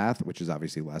ice bath, which is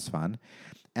obviously less fun.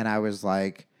 And I was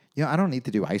like, you know, I don't need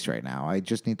to do ice right now. I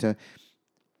just need to,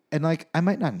 and like, I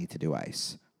might not need to do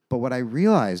ice. But what I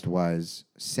realized was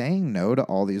saying no to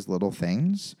all these little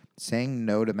things, saying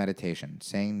no to meditation,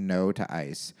 saying no to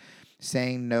ice,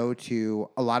 saying no to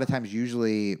a lot of times,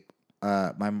 usually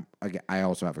I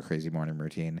also have a crazy morning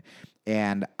routine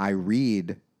and I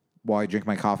read while I drink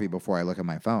my coffee before I look at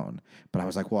my phone. But I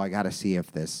was like, well, I got to see if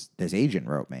this agent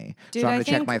wrote me. Dude, so I'm going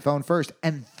to check my phone first.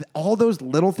 And all those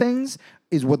little things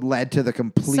is what led to the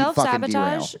complete fucking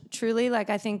derail. Self-sabotage, truly, like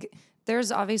I think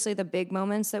there's obviously the big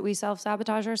moments that we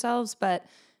self-sabotage ourselves, but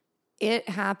it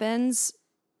happens,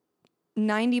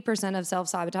 90% of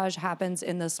self-sabotage happens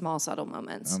in the small, subtle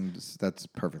moments. That's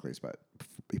perfectly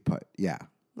put. Yeah.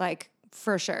 Like,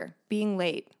 for sure. Being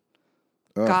late.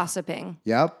 Ugh. Gossiping.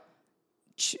 Yep.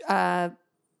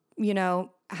 You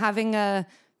know,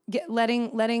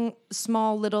 letting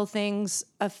small little things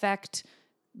affect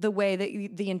the way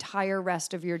that the entire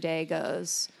rest of your day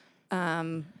goes.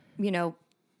 You know,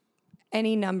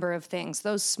 any number of things.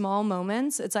 Those small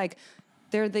moments, it's like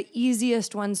they're the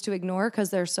easiest ones to ignore because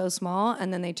they're so small,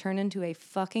 and then they turn into a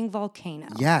fucking volcano.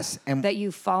 Yes. And that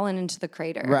you've fallen into the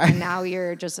crater. Right. And now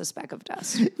you're just a speck of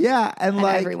dust. Yeah. And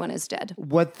like everyone is dead.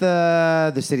 What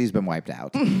the city's been wiped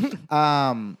out.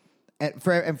 And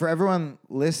for everyone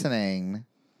listening,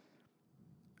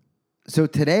 so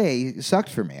today sucked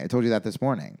for me. I told you that this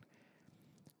morning.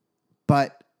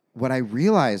 But what I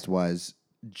realized was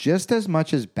just as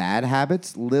much as bad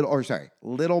habits,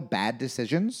 little bad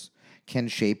decisions can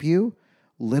shape you,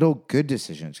 little good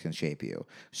decisions can shape you.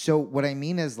 So what I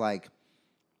mean is like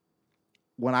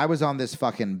when I was on this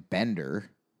fucking bender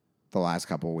the last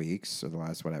couple of weeks or the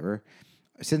last whatever,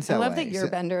 since I love that your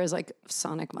bender is like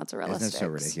Sonic mozzarella sticks. Isn't it so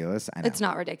ridiculous? I know. It's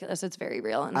not ridiculous. It's very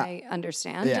real, and I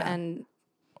understand. Yeah. And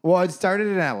well, it started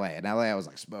in LA. In LA, I was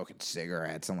like smoking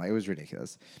cigarettes and like it was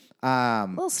ridiculous.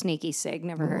 Little sneaky cig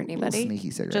never hurt anybody. Sneaky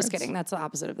cigarettes. Just kidding. That's the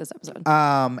opposite of this episode.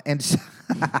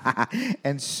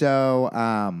 And so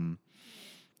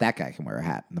that guy can wear a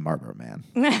hat, the Marlboro Man.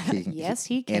 Yes,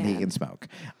 he can. And he can smoke.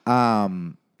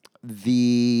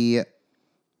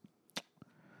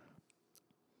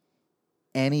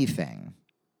 Anything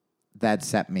that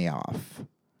set me off,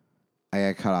 I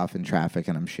got cut off in traffic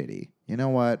and I'm shitty. You know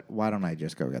what? Why don't I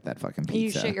just go get that fucking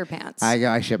pizza? You shit your pants.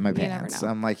 I shit my pants.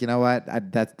 I'm like, you know what?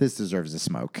 This deserves a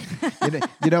smoke.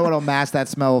 you know what'll mask that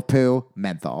smell of poo?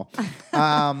 Menthol.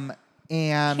 And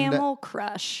Camel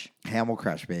Crush. Camel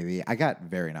Crush, baby. I got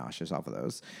very nauseous off of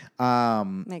those.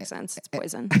 Makes sense. It's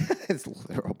poison. It's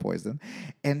literal poison.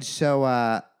 And so,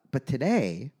 but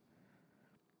today,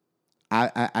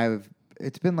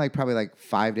 it's been like probably like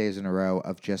 5 days in a row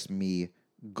of just me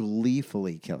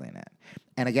gleefully killing it.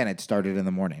 And again, it started in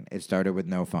the morning. It started with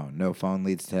no phone. No phone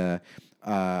leads to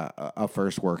a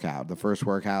first workout. The first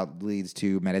workout leads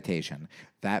to meditation.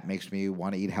 That makes me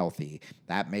want to eat healthy.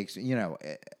 That makes,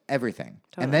 everything.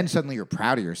 Totally. And then suddenly you're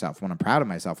proud of yourself. When I'm proud of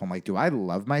myself, I'm like, do I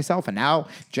love myself? And now,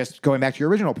 just going back to your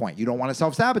original point, you don't want to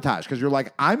self-sabotage because you're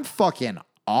like, I'm fucking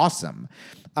awesome.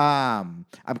 I'm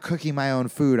cooking my own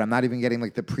food. I'm not even getting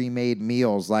like the pre-made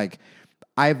meals. Like,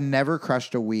 I've never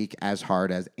crushed a week as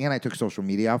hard as, and I took social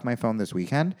media off my phone this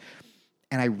weekend.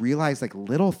 And I realized like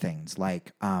little things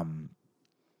like,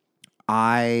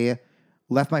 I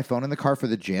left my phone in the car for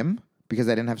the gym because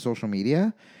I didn't have social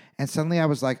media. And suddenly I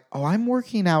was like, oh, I'm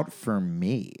working out for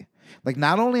me. Like,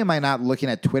 not only am I not looking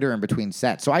at Twitter in between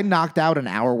sets, so I knocked out an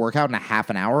hour workout in a half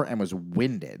an hour and was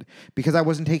winded because I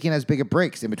wasn't taking as big of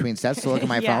breaks in between sets to look at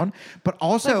my phone. But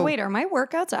also... Like, wait, are my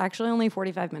workouts actually only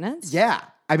 45 minutes? Yeah.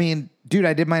 I mean, dude,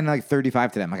 I did mine in like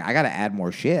 35 today. I'm like, I got to add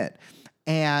more shit.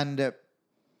 And...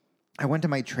 I went to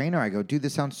my trainer. I go, dude,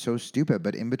 this sounds so stupid.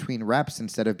 But in between reps,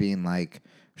 instead of being like,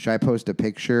 should I post a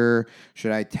picture?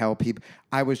 Should I tell people?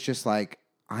 I was just like,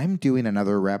 I'm doing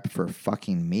another rep for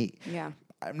fucking me. Yeah.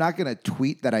 I'm not going to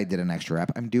tweet that I did an extra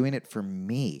rep. I'm doing it for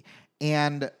me.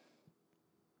 And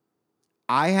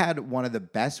I had one of the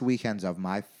best weekends of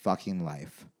my fucking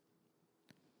life.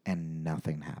 And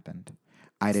nothing happened.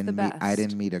 I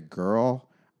didn't meet a girl.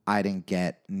 I didn't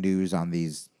get news on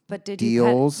these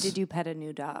deals. Did you pet a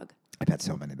new dog? I pet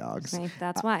so many dogs. Right,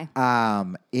 that's why.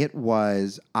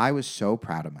 I was so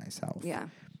proud of myself. Yeah.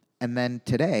 And then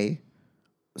today,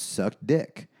 sucked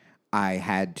dick. I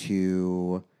had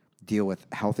to deal with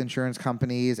health insurance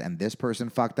companies, and this person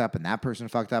fucked up, and that person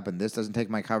fucked up, and this doesn't take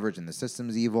my coverage, and the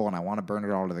system's evil, and I want to burn it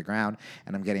all to the ground,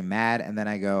 and I'm getting mad, and then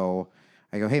I go,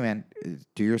 hey, man,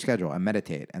 do your schedule and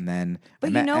meditate, and then...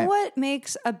 But you know what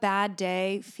makes a bad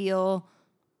day feel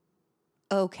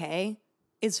okay?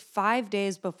 Is 5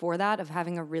 days before that of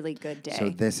having a really good day. So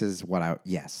this is what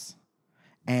yes.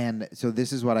 And so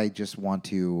this is what I just want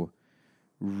to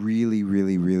really,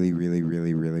 really, really, really,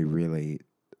 really, really, really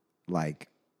like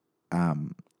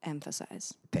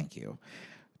emphasize. Thank you.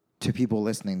 To people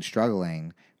listening,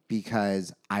 struggling,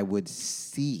 because I would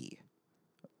see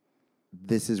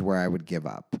this is where I would give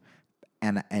up.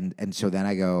 And so then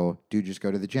I go, dude, just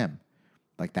go to the gym.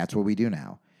 Like, that's what we do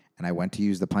now. And I went to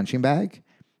use the punching bag,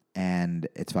 and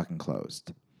it's fucking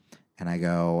closed. And I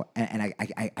go, and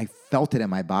I felt it in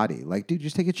my body. Like, dude,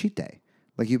 just take a cheat day.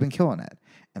 Like, you've been killing it.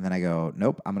 And then I go,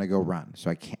 nope, I'm going to go run.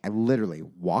 So I literally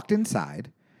walked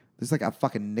inside. This is like a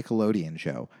fucking Nickelodeon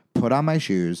show. Put on my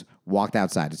shoes, walked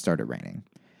outside. It started raining.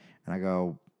 And I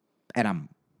go, and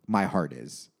my heart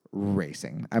is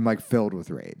racing. I'm like filled with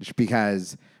rage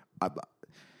because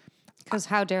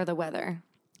how dare the weather?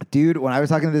 Dude, when I was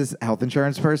talking to this health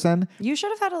insurance person... You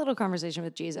should have had a little conversation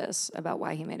with Jesus about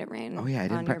why he made it rain. Oh, yeah, I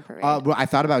didn't... Your parade. Well, I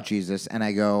thought about Jesus, and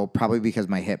I go, probably because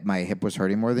my hip was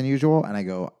hurting more than usual, and I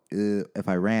go, if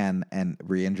I ran and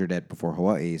re-injured it before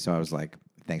Hawaii, so I was like,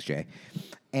 thanks, Jay.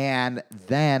 And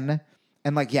then,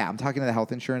 I'm talking to the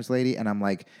health insurance lady, and I'm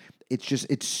like,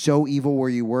 it's so evil where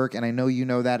you work, and I know you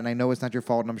know that, and I know it's not your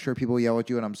fault, and I'm sure people yell at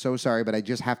you, and I'm so sorry, but I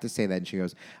just have to say that. And she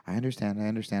goes, I understand.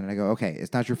 And I go, okay,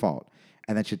 it's not your fault.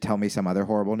 And then she'd tell me some other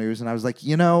horrible news. And I was like,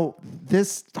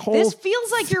 this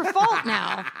feels like your fault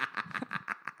now.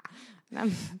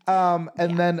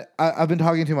 Then I've been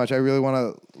talking too much. I really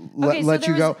want to let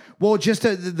you go. Well, just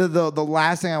the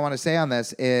last thing I want to say on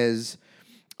this is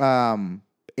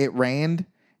it rained.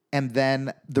 And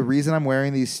then the reason I'm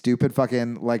wearing these stupid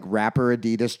fucking like rapper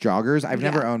Adidas joggers, I've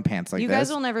never owned pants like this. You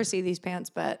guys will never see these pants,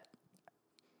 but...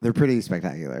 They're pretty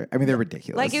spectacular. I mean, they're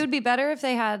ridiculous. Like, it would be better if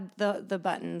they had the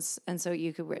buttons, and so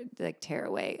you could tear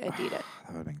away Adidas. That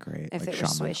would have been great. If they were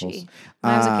swishy.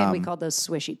 When I was a kid, we called those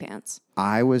swishy pants.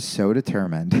 I was so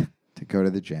determined to go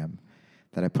to the gym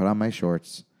that I put on my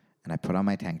shorts and I put on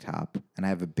my tank top, and I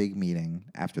have a big meeting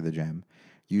after the gym.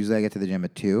 Usually I get to the gym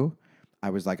at 2.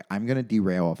 I was like, I'm going to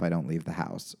derail if I don't leave the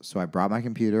house. So I brought my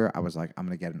computer. I was like, I'm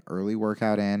going to get an early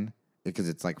workout in because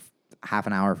it's like half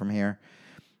an hour from here.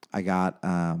 I got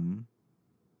in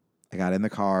the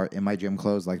car in my gym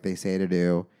clothes like they say to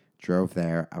do, drove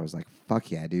there. I was like,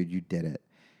 fuck yeah, dude, you did it.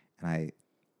 And I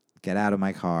get out of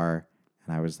my car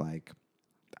and I was like,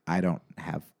 I don't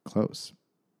have clothes.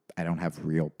 I don't have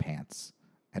real pants.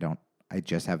 I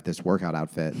just have this workout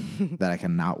outfit that I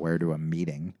cannot wear to a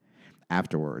meeting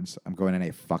afterwards. I'm going in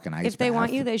a fucking ice bath. If they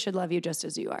want you, they should love you just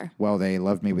as you are. Well, they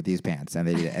loved me with these pants and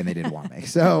they didn't want me.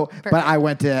 So, but I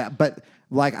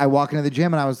walk into the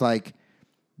gym and I was like,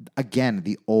 again,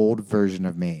 the old version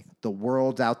of me. The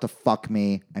world's out to fuck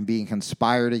me. I'm being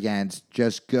conspired against.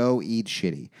 Just go eat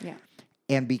shitty. Yeah.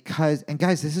 And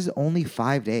guys, this is only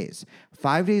 5 days.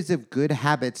 5 days of good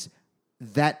habits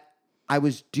that I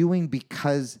was doing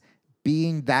because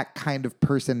being that kind of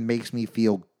person makes me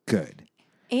feel good.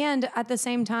 And at the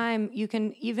same time, you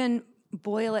can even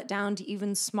boil it down to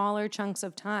even smaller chunks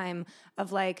of time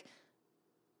of like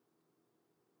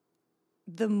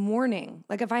the morning.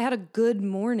 Like if I had a good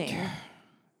morning,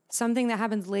 something that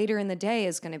happens later in the day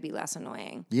is going to be less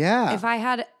annoying. Yeah. If I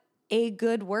had a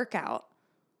good workout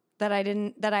that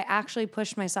I actually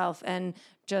pushed myself and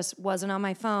just wasn't on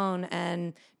my phone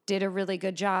and did a really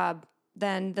good job,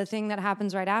 then the thing that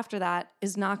happens right after that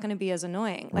is not going to be as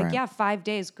annoying. Like, Right. yeah, 5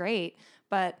 days, great.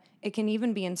 But it can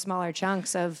even be in smaller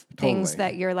chunks of things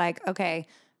that you're like, okay,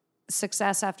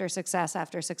 success after success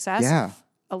after success. Yeah.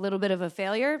 A little bit of a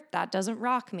failure, that doesn't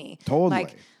rock me. Totally.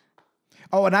 Like,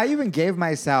 and I even gave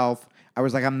myself, I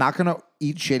was like, I'm not going to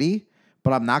eat shitty,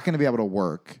 but I'm not going to be able to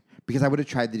work because I would have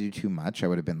tried to do too much. I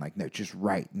would have been like, no, just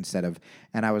right instead of,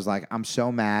 and I was like, I'm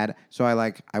so mad. So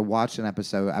I watched an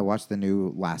episode. I watched the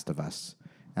new Last of Us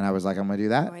and I was like, I'm going to do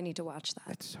that. oh, I need to watch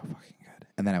that. It's so fucking good.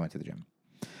 And then I went to the gym.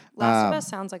 Last of Us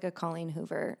sounds like a Colleen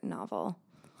Hoover novel.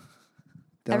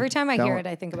 Every time I hear it,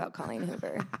 I think about Colleen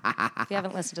Hoover. If you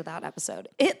haven't listened to that episode,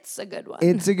 it's a good one.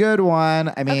 It's a good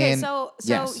one. I mean, okay, so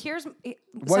yes. here's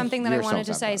something that I wanted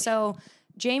to say. self-sabotage? So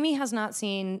Jamie has not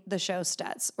seen the show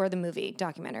Stutz or the movie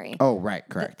documentary. Oh, right.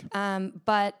 Correct.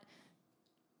 But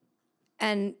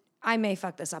I may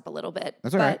fuck this up a little bit.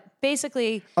 That's all right.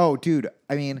 Basically, Oh, dude.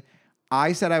 I mean,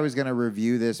 I said I was going to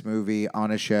review this movie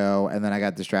on a show, and then I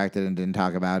got distracted and didn't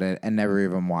talk about it and never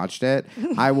even watched it.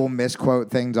 I will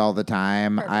misquote things all the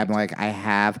time. Perfect. I'm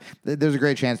like, there's a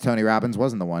great chance Tony Robbins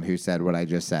wasn't the one who said what I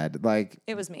just said. Like,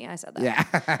 it was me. I said that.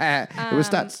 yeah, it was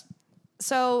Stutz.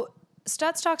 So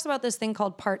Stutz talks about this thing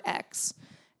called Part X.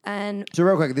 And So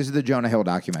real quick, this is the Jonah Hill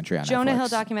documentary on Jonah Netflix. Hill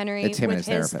documentary It's him with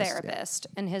and his therapist. therapist.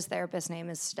 And his therapist's name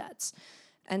is Stutz.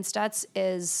 And Stutz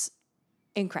is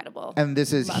incredible. And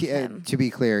this is, Love him. to be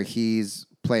clear, he's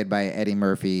played by Eddie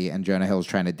Murphy, and Jonah Hill's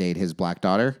trying to date his black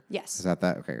daughter. Yes. Is that?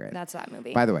 Okay, great. That's that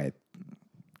movie. By the way,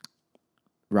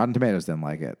 Rotten Tomatoes didn't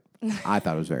like it. I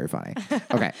thought it was very funny.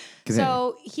 Okay, continue.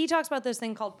 So he talks about this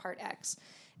thing called Part X.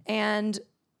 And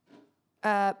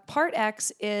Part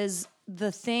X is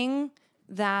the thing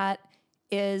that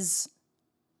is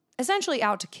essentially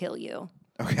out to kill you.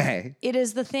 Okay. It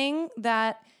is the thing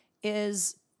that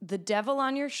is the devil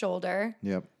on your shoulder,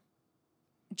 Yep.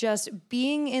 just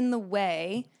being in the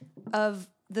way of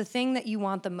the thing that you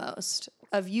want the most,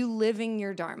 of you living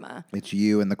your dharma. It's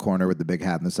you in the corner with the big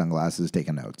hat and the sunglasses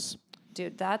taking notes.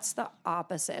 Dude, that's the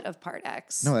opposite of Part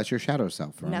X. No, that's your shadow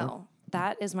self. Remember? No,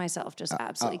 that is myself just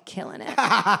absolutely killing it.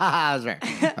 That's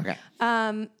right.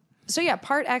 Okay. So yeah,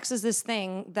 Part X is this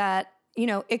thing that,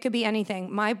 it could be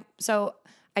anything. So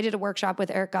I did a workshop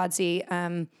with Eric Godsey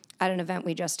at an event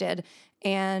we just did,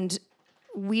 and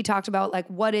we talked about like,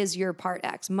 what is your Part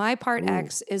X? My Part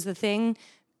X is the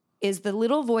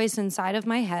little voice inside of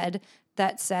my head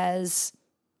that says,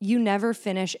 you never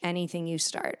finish anything you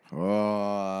start.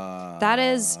 Oh. That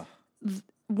is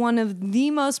one of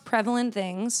the most prevalent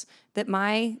things that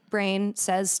my brain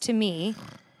says to me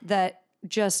that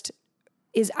just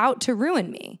is out to ruin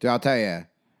me. Dude, I'll tell you,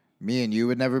 me and you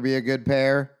would never be a good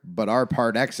pair, but our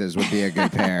Part X's would be a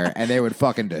good pair, and they would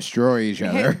fucking destroy each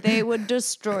other. They would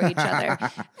destroy each other.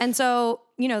 And so,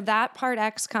 that Part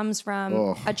X comes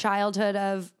from a childhood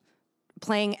of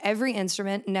playing every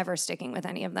instrument, never sticking with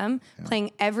any of them,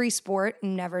 playing every sport,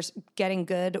 never getting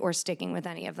good or sticking with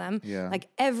any of them. Yeah. Like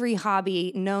every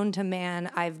hobby known to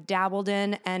man, I've dabbled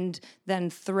in and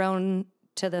then thrown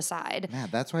to the side. Man,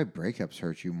 that's why breakups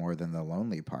hurt you more than the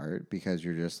lonely part, because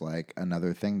you're just like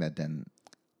another thing that didn't.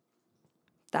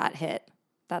 That hit.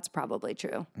 That's probably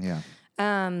true. Yeah.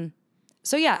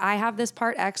 So yeah, I have this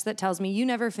Part X that tells me you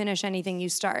never finish anything you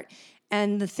start.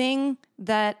 And the thing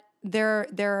that there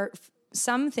are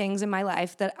some things in my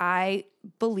life that I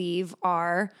believe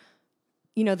are,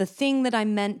 the thing that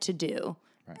I'm meant to do.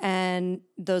 Right. And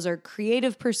those are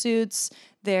creative pursuits.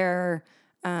 They're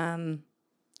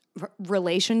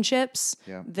relationships.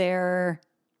 Yeah. They're,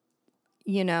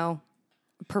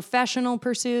 professional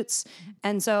pursuits.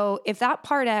 And so if that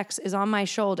Part X is on my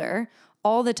shoulder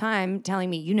all the time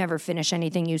telling me you never finish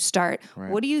anything you start,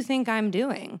 what do you think I'm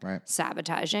doing? Right.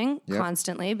 Sabotaging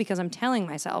constantly, because I'm telling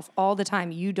myself all the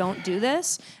time, you don't do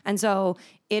this. And so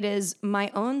it is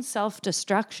my own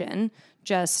self-destruction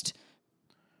just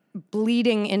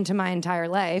bleeding into my entire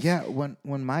life. Yeah, when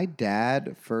my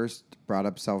dad first brought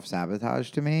up self-sabotage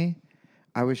to me,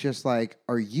 I was just like,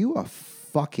 are you a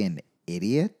fucking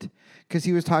idiot? Because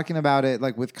he was talking about it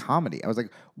like with comedy. I was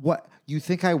like, what? You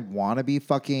think I want to be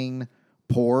fucking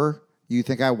poor? You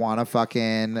think I want to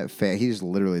fucking he just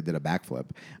literally did a backflip.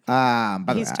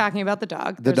 He's talking about the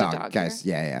dog. The dog, guys.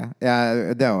 Here.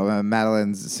 Yeah. No,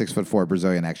 Madeline's 6'4"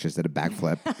 Brazilian ex just did a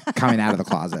backflip coming out of the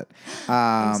closet.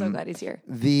 I'm so glad he's here.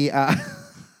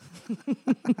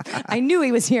 I knew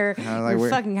he was here. We're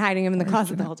fucking hiding him in the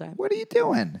closet the whole time. What are you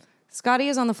doing? Scotty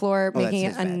is on the floor making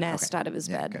a nest out of his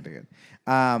bed. Good.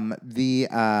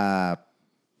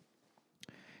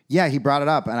 Yeah, he brought it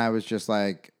up, and I was just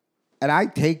like, and I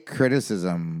take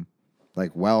criticism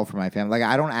like well from my family. Like,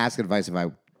 I don't ask advice if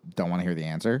I don't want to hear the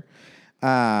answer.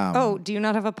 Do you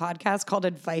not have a podcast called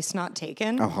Advice Not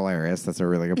Taken? Oh, hilarious. That's a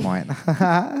really good point. That's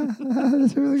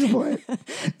a really good point.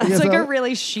 It's like a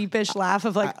really sheepish laugh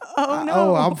of like, oh no.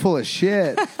 Oh, I'm full of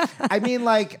shit. I mean,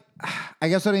 like, I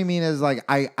guess what I mean is like,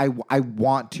 I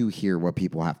want to hear what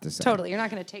people have to say. Totally. You're not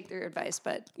going to take their advice,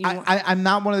 but I'm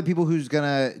not one of the people who's going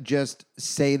to just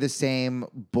say the same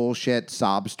bullshit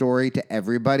sob story to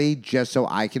everybody just so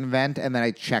I can vent and then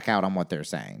I check out on what they're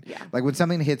saying. Yeah. Like when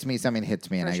something hits me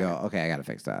and I go, okay, I got to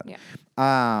fix that. Yeah.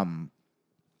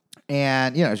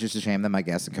 And, it's just a shame that my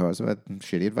guests and co-hosts have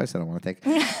shitty advice I don't want to take.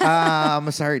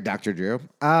 Sorry, Dr. Drew.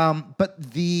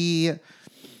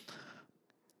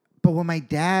 But when my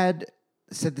dad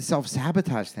said the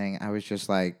self-sabotage thing, I was just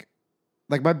like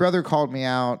my brother called me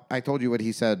out. I told you what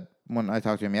he said when I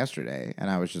talked to him yesterday. And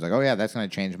I was just like, oh yeah, that's going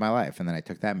to change my life. And then I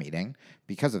took that meeting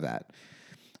because of that.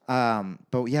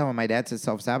 But yeah, when my dad said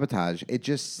self-sabotage, it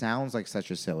just sounds like such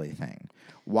a silly thing.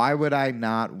 Why would I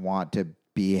not want to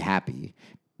be happy?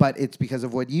 But it's because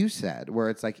of what you said, where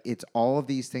it's like, it's all of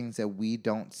these things that we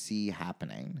don't see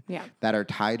happening that are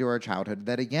tied to our childhood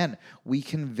that, again,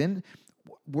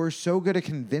 we're so good at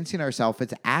convincing ourselves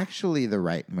it's actually the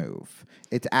right move.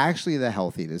 It's actually the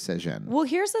healthy decision. Well,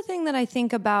 here's the thing that I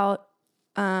think about.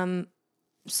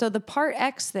 So the Part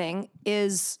X thing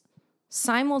is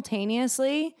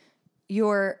simultaneously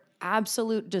your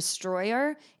absolute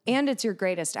destroyer and it's your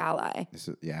greatest ally.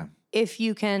 If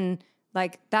you can,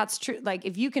 that's true. Like,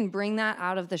 if you can bring that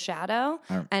out of the shadow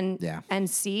and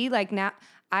see, now,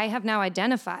 I have now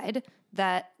identified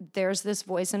that there's this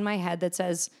voice in my head that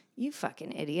says, you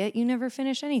fucking idiot. You never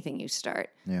finish anything you start.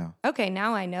 Yeah. Okay,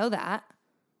 now I know that.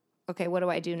 Okay, what do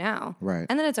I do now? Right.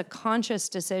 And then it's a conscious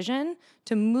decision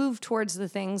to move towards the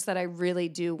things that I really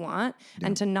do want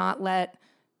and to not let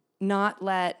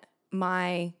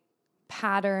my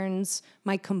patterns,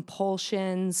 my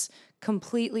compulsions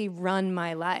completely run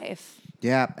my life.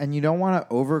 Yeah, and you don't want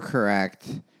to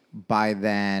overcorrect by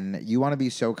then. You want to be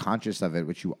so conscious of it,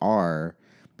 which you are,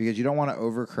 because you don't want to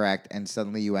overcorrect and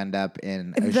suddenly you end up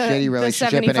in a shitty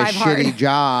relationship and a shitty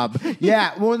job.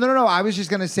 Yeah. Well, no. I was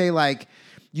just going to say,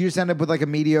 you just end up with a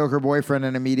mediocre boyfriend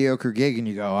and a mediocre gig and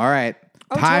you go, all right,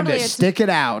 time to stick it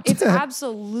out. It's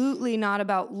absolutely not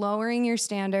about lowering your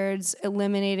standards,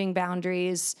 eliminating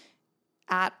boundaries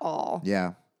at all.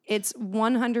 Yeah. It's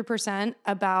 100%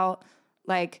 about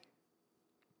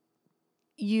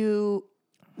you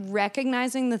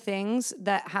recognizing the things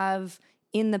that have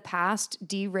in the past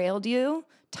derailed you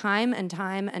time and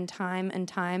time and time and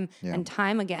time and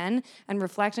time again, and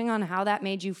reflecting on how that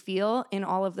made you feel in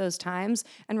all of those times,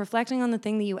 and reflecting on the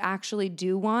thing that you actually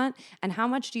do want and how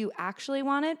much do you actually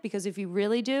want it, because if you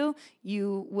really do,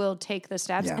 you will take the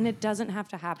steps and it doesn't have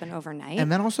to happen overnight. And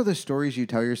then also the stories you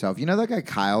tell yourself. You know that guy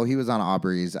Kyle, he was on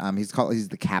Aubrey's, he's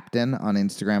the captain on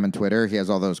Instagram and Twitter. He has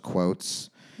all those quotes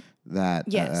that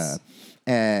me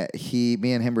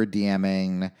and him were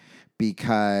DMing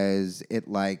because it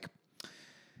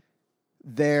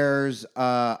there's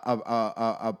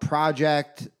a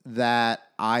project that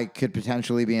I could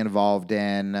potentially be involved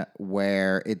in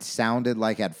where it sounded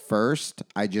like at first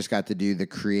I just got to do the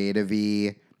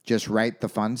creative-y, just write the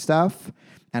fun stuff.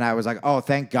 And I was like, oh,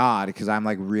 thank God, because I'm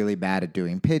really bad at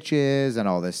doing pitches and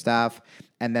all this stuff.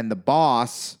 And then the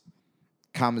boss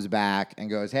comes back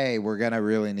and goes, hey, we're going to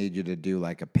really need you to do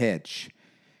a pitch.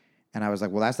 And I was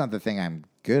like, well, that's not the thing I'm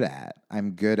good at.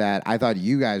 I thought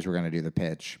you guys were going to do the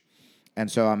pitch. And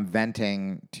so I'm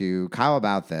venting to Kyle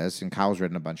about this, and Kyle's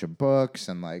written a bunch of books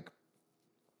and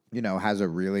has a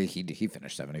really, he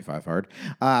finished 75 hard.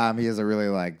 He has a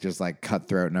really just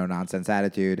cutthroat, no nonsense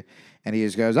attitude. And he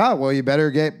just goes, oh, well, you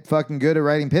better get fucking good at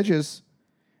writing pitches.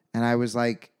 And I was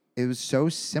like, it was so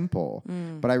simple.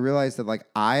 But I realized that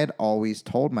I had always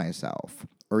told myself,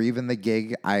 or even the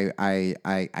gig I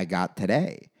got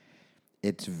today,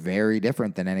 it's very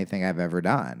different than anything I've ever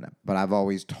done. But I've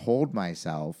always told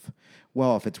myself,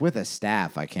 well, if it's with a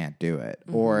staff, I can't do it.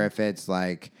 Or if it's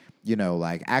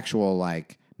actual,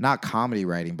 not comedy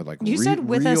writing, but you said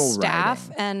with a real staff,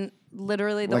 writing. And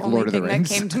literally the only thing that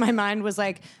came to my mind was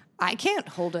I can't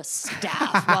hold a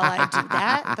staff while I do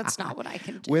that. That's not what I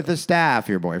can do. With a staff,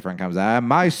 your boyfriend comes out,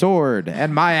 my sword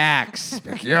and my axe.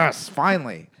 Yes,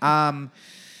 finally. And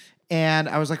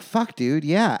I was like, fuck, dude,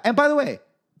 yeah. And by the way,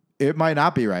 it might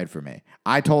not be right for me.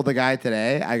 I told the guy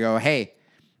today, I go, hey,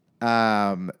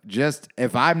 just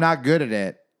if I'm not good at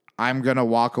it, I'm going to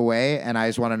walk away, and I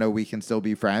just want to know we can still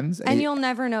be friends. And you'll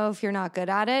never know if you're not good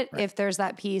at it, if there's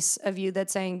that piece of you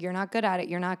that's saying, you're not good at it,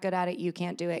 you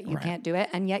can't do it, you can't do it,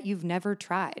 and yet you've never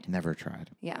tried. Never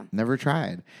tried. Yeah. Never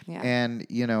tried. Yeah. And,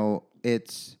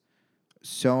 it's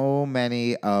so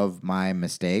many of my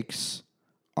mistakes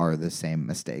are the same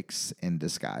mistakes in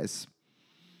disguise.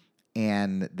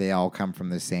 And they all come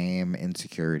from the same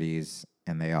insecurities,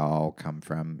 and they all come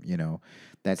from,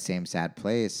 that same sad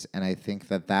place. And I think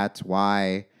that that's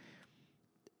why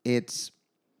it's,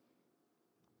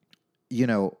 if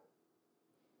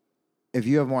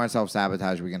you have more on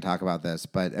self-sabotage, we can talk about this.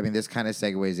 But, I mean, this kind of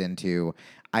segues into,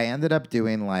 I ended up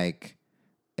doing,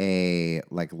 a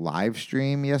live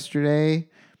stream yesterday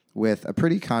with a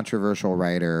pretty controversial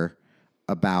writer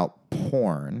about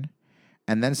porn.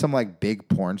 And then some, big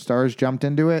porn stars jumped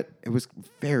into it. It was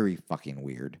very fucking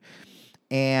weird.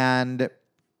 And...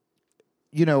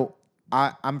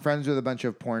 I'm friends with a bunch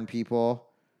of porn people.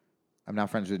 I'm not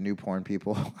friends with new porn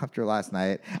people after last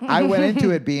night. I went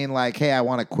into it being like, hey, I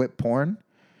want to quit porn.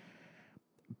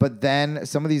 But then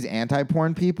some of these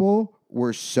anti-porn people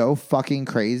were so fucking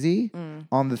crazy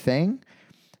on the thing.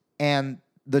 And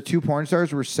the two porn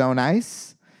stars were so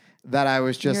nice that I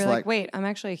was just like, wait, I'm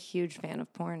actually a huge fan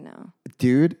of porn now.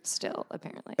 Dude. Still,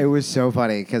 apparently. It was so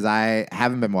funny because I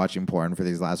haven't been watching porn for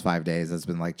these last 5 days. It's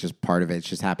been just part of it's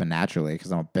just happened naturally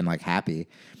because I've been happy.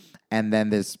 And then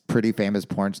this pretty famous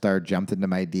porn star jumped into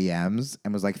my DMs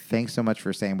and was like, thanks so much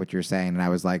for saying what you're saying. And I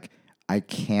was like, I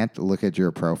can't look at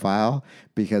your profile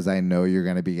because I know you're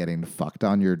going to be getting fucked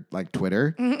on your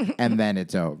Twitter and then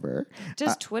it's over.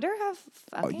 Does Twitter have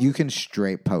fucking? You can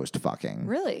straight post fucking.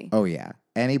 Really? Oh, yeah.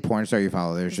 Any porn star you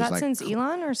follow, there's just since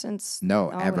Elon or since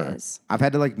no always? Ever. I've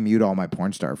had to mute all my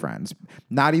porn star friends.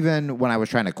 Not even when I was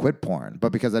trying to quit porn,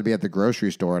 but because I'd be at the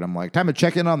grocery store and I'm like, time to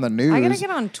check in on the news. I gotta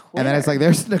get on Twitter. And then it's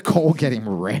there's Nicole getting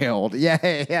railed.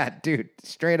 Yeah, dude,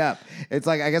 straight up. It's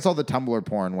I guess all the Tumblr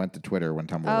porn went to Twitter when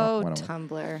Tumblr went away.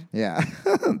 Tumblr. Yeah.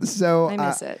 So I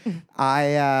miss it.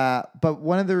 But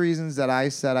one of the reasons that I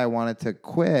said I wanted to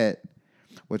quit,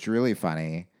 what's really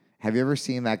funny. Have you ever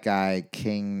seen that guy,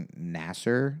 King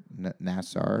Nassar?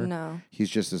 No. He's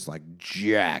just this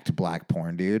jacked black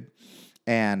porn dude.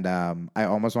 And I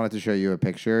almost wanted to show you a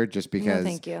picture just because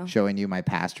thank you. Showing you my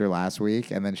pastor last week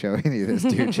and then showing you this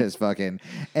dude just fucking...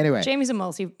 Anyway. Jamie's a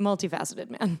multifaceted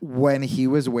man. When he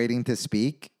was waiting to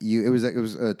speak, it was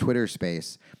a Twitter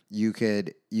space. You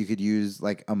could use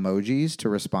emojis to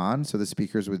respond so the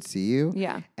speakers would see you.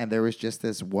 Yeah. And there was just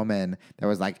this woman that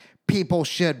was like, people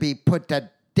should be put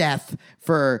to death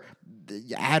for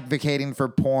advocating for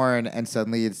porn, and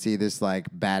suddenly you'd see this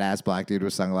badass black dude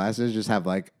with sunglasses just have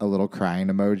a little crying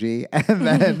emoji, and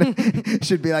then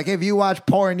should be like, if you watch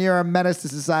porn, you're a menace to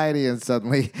society, and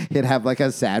suddenly he'd have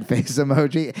a sad face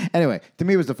emoji. Anyway, to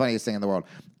me it was the funniest thing in the world.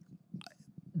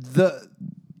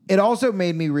 It also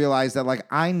made me realize that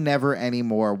I never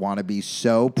anymore want to be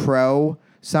so pro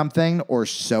something or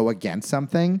so against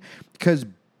something, because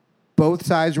both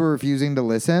sides were refusing to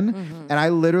listen. Mm-hmm. And I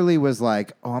literally was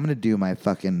like, oh, I'm going to do my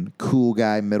fucking cool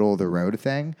guy middle of the road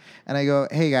thing. And I go,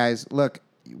 hey guys, look,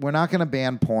 we're not going to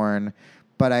ban porn,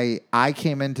 but I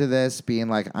came into this being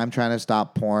like, I'm trying to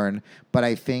stop porn. But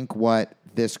I think what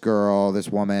this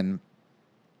woman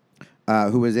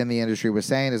who was in the industry was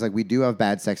saying is we do have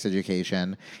bad sex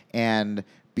education. And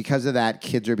because of that,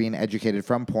 kids are being educated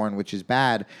from porn, which is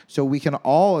bad. So we can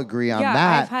all agree on that.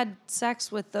 Yeah, I've had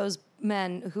sex with those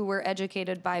men who were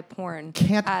educated by porn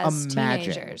as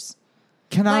teenagers.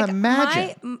 Cannot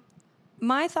imagine.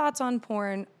 My thoughts on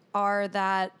porn are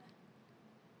that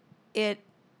it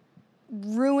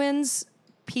ruins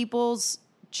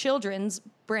children's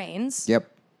brains. Yep.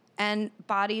 And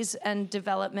bodies and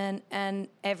development and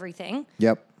everything.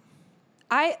 Yep.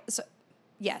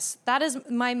 Yes, that is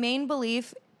my main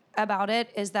belief about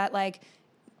it, is that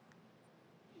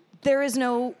there is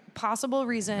no possible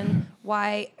reason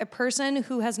why a person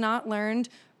who has not learned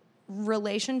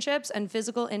relationships and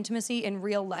physical intimacy in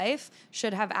real life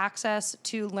should have access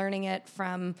to learning it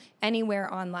from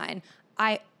anywhere online.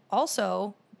 I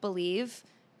also believe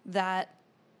that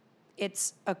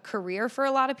it's a career for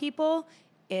a lot of people.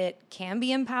 It can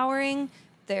be empowering.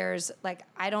 There's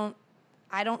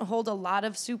I don't hold a lot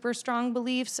of super strong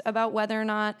beliefs about whether or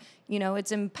not,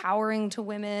 it's empowering to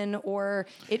women or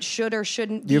it should or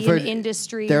shouldn't be an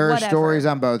industry. There are whatever. Stories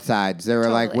on both sides. There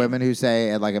are like women who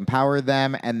say it like empower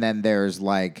them, and then there's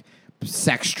like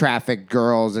sex trafficked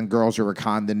girls and girls who are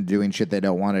conned into doing shit they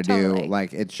don't want to do.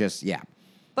 Like it's just, yeah.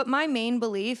 But my main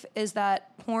belief is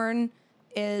that porn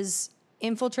is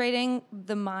infiltrating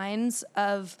the minds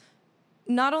of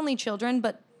not only children,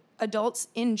 but adults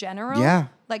in general. Yeah.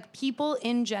 Like people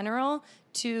in general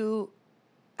to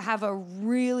have a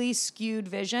really skewed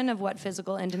vision of what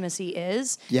physical intimacy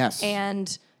is. Yes.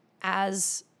 And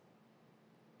as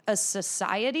a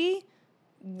society,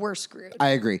 we're screwed. I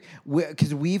agree.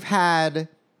 Because we've had...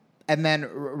 And then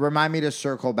remind me to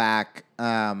circle back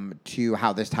to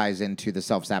how this ties into the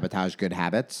self-sabotage good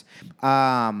habits.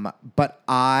 But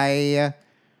that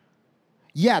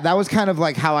was kind of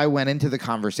like how I went into the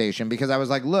conversation, because I was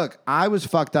like, look, I was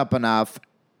fucked up enough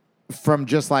from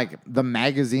just like the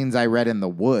magazines I read in the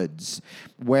woods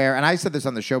and I said this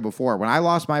on the show before, when I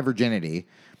lost my virginity,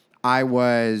 I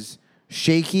was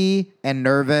shaky and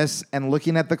nervous and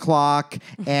looking at the clock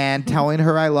and telling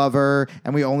her I love her.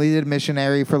 And we only did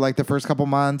missionary for like the first couple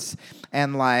months.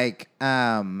 And like,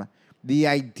 the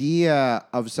idea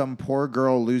of some poor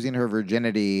girl losing her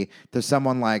virginity to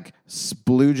someone like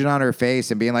splooging on her face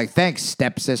and being like, thanks,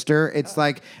 stepsister. It's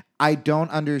like, I don't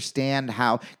understand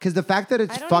how, because the fact that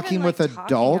it's fucking with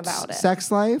adults'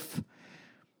 sex life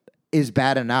is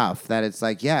bad enough that it's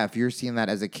like, yeah, if you're seeing that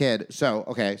as a kid. So,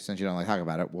 okay, since you don't like talk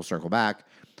about it, we'll circle back.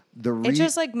 It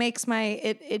just like makes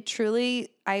it truly,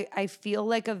 I feel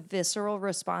like a visceral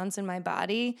response in my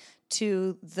body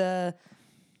to the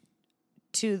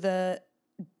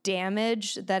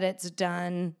damage that it's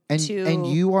done to and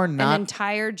you are not, an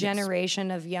entire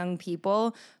generation of young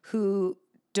people who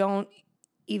don't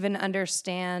even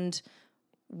understand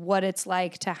what it's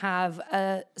like to have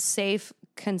a safe,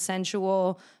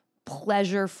 consensual,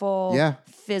 pleasureful,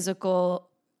 physical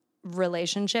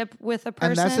relationship with a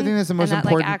person. And that's the thing that's the most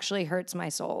important. Like actually hurts my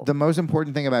soul. The most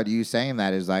important thing about you saying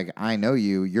that is like, I know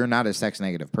you're not a sex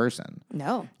negative person.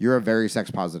 No. You're a very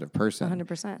sex positive person.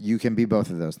 100%. You can be both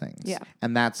of those things. Yeah.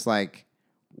 And that's like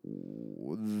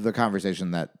the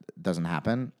conversation that doesn't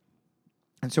happen.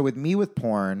 And so with me with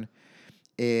porn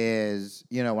is,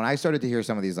 when I started to hear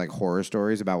some of these like horror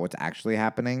stories about what's actually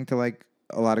happening to like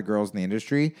a lot of girls in the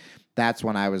industry, that's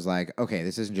when I was like, okay,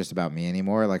 this isn't just about me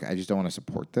anymore. Like, I just don't want to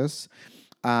support this.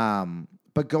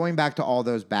 But going back to all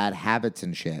those bad habits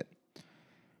and shit,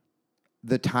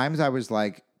 the times I was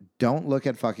like, don't look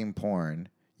at fucking porn,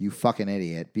 you fucking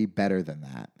idiot, be better than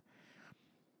that.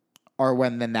 Or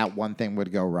when then that one thing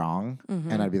would go wrong,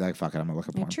 and I'd be like, fuck it, I'm gonna look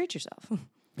at porn. Treat yourself.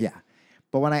 Yeah.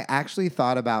 But when I actually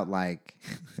thought about like,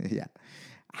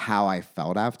 how I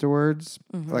felt afterwards,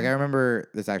 like I remember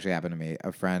this actually happened to me.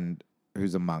 A friend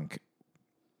who's a monk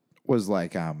was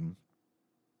like, well,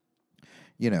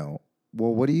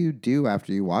 what do you do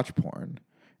after you watch porn?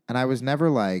 And I was never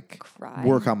like, cry.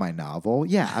 Work on my novel.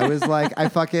 Yeah, I was like, I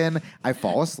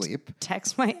fall asleep.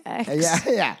 Text my ex.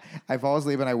 Yeah. I fall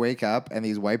asleep and I wake up and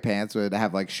these white pants would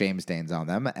have like shame stains on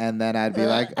them. And then I'd be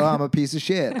like, oh, I'm a piece of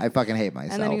shit. I fucking hate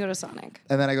myself. And then you go to Sonic.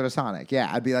 And then I go to Sonic.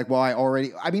 Yeah, I'd be like, well,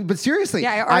 but seriously,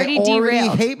 I already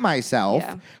derailed. hate myself.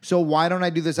 Yeah. So why don't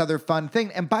I do this other fun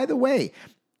thing? And by the way,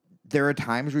 there are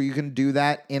times where you can do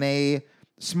that in a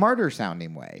smarter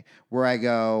sounding way where I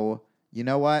go, you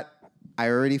know what? I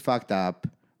already fucked up.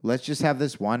 Let's just have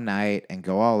this one night and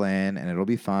go all in and it'll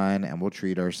be fun and we'll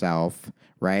treat ourselves,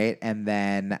 right? And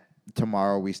then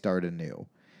tomorrow we start anew.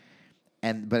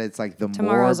 But it's like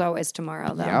tomorrow's always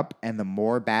tomorrow, though. Yep. And the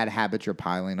more bad habits you're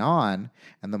piling on,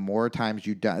 and the more times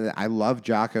you do, I love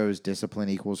Jocko's discipline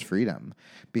equals freedom,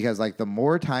 because like the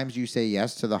more times you say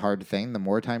yes to the hard thing, the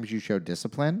more times you show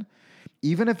discipline,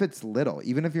 even if it's little,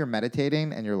 even if you're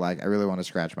meditating and you're like, I really want to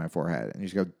scratch my forehead, and you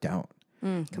just go, don't.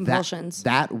 Compulsions.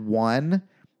 That one,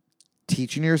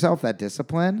 teaching yourself that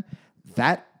discipline,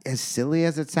 that as silly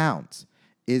as it sounds,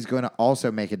 is going to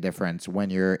also make a difference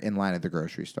when you're in line at the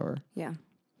grocery store. Yeah.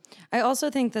 I also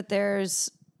think that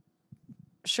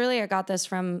surely I got this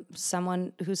from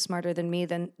someone who's smarter than me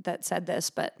that said this,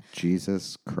 but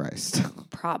Jesus Christ.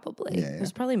 Probably. Yeah. It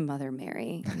was probably Mother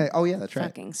Mary. Oh yeah, that's right.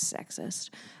 Fucking sexist.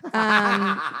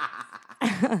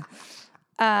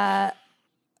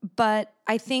 But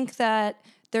I think that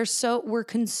we're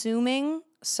consuming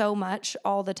so much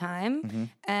all the time.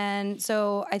 And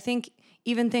so I think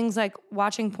even things like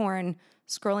watching porn,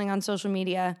 scrolling on social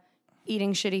media,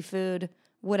 eating shitty food,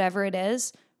 whatever it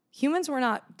is, humans were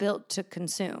not built to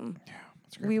consume. Yeah,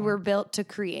 that's a great we point. were built to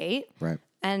create. Right.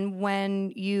 And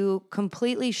when you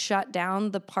completely shut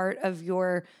down the part of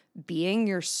your being,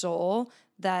 your soul,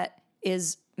 that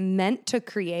is meant to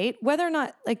create, whether or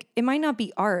not, like, it might not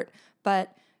be art,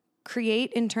 but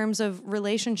create in terms of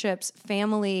relationships,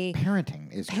 family.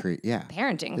 Parenting is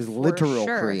parenting is literal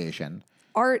sure. creation.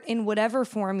 Art in whatever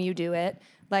form you do it.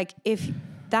 Like, if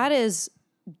that is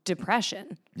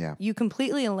depression, you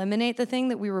completely eliminate the thing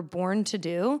that we were born to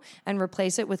do and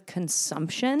replace it with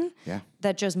consumption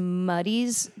that just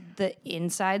muddies the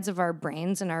insides of our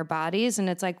brains and our bodies. And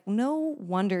it's like, no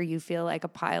wonder you feel like a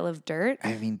pile of dirt.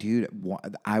 I mean, dude,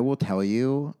 I will tell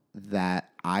you that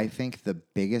I think the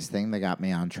biggest thing that got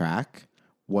me on track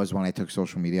was when I took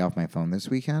social media off my phone this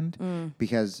weekend,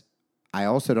 because I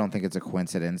also don't think it's a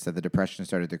coincidence that the depression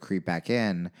started to creep back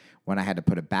in when I had to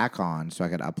put it back on so I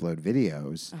could upload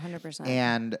videos. 100%.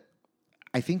 And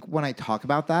I think when I talk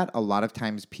about that, a lot of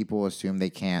times people assume they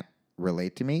can't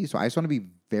relate to me. So I just want to be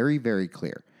very, very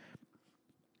clear.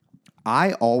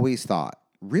 I always thought,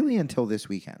 really until this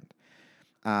weekend,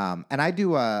 and I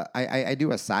do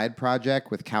a side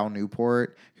project with Cal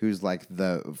Newport, who's like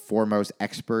the foremost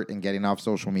expert in getting off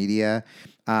social media.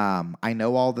 I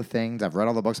know all the things. I've read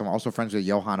all the books. I'm also friends with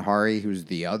Johan Hari, who's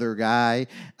the other guy.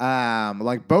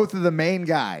 Like, both of the main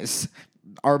guys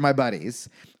are my buddies.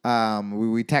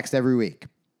 We text every week.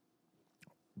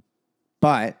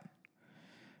 But,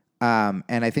 and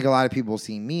I think a lot of people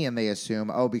see me and they assume,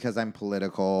 oh, because I'm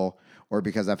political or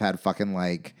because I've had fucking,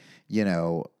 like, you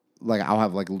know, like, I'll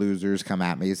have, like, losers come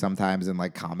at me sometimes in,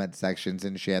 like, comment sections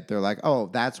and shit. They're like, oh,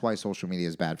 that's why social media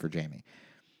is bad for Jamie.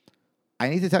 I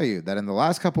need to tell you that in the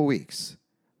last couple weeks,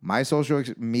 my social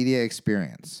media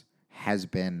experience has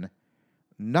been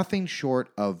nothing short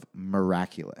of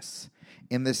miraculous,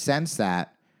 in the sense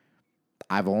that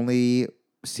I've only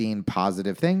seen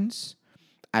positive things.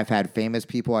 I've had famous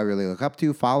people I really look up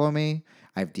to follow me.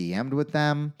 I've DM'd with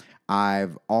them.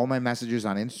 All my messages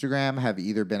on Instagram have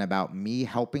either been about me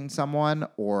helping someone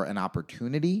or an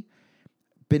opportunity.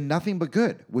 Been nothing but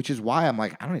good, which is why I'm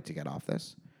like, I don't need to get off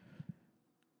this.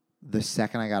 The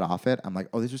second I got off it, I'm like,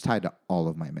 oh, this was tied to all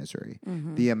of my misery.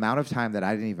 Mm-hmm. The amount of time that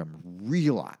I didn't even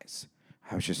realize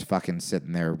I was just fucking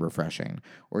sitting there refreshing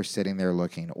or sitting there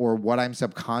looking, or what I'm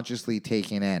subconsciously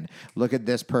taking in. Look at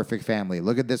this perfect family.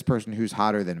 Look at this person who's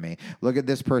hotter than me. Look at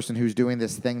this person who's doing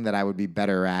this thing that I would be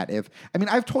better at.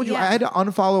 I've told you I had to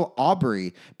unfollow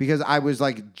Aubrey because I was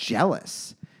like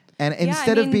jealous. And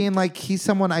instead of being like, he's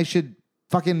someone I should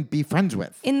fucking be friends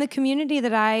with. In the community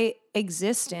that I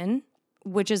exist in,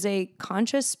 which is a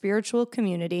conscious spiritual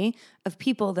community of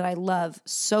people that I love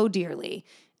so dearly,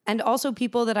 and also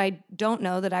people that I don't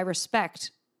know that I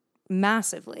respect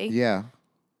massively. Yeah.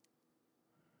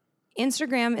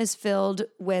 Instagram is filled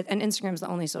with, and Instagram is the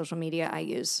only social media I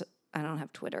use. I don't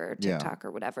have Twitter or TikTok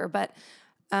or whatever, but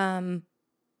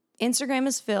Instagram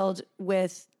is filled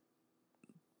with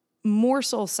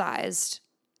morsel-sized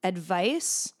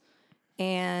advice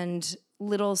and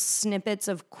little snippets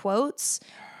of quotes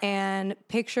and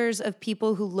pictures of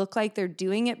people who look like they're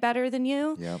doing it better than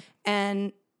you. Yep.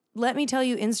 And let me tell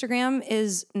you, Instagram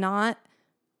is not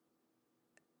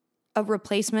a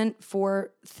replacement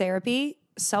for therapy,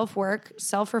 self-work,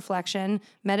 self-reflection,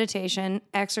 meditation,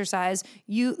 exercise.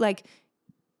 You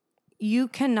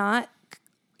cannot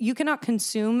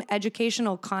consume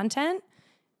educational content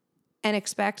and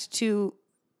expect to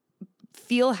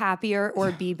feel happier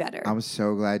or be better. I'm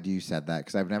so glad you said that,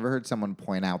 because I've never heard someone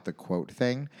point out the quote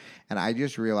thing. And I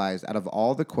just realized, out of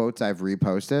all the quotes I've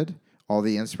reposted, all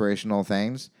the inspirational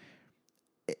things,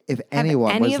 if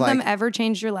anyone any was of like, them ever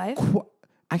changed your life?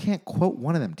 I can't quote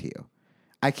one of them to you.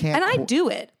 I can't. And I do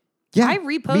it. Yeah, I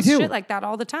repost shit like that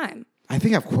all the time. I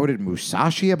think I've quoted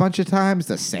Musashi a bunch of times,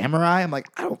 the samurai. I'm like,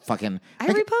 I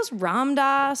repost Ram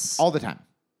Dass all the time.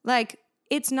 Like,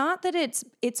 it's not that it's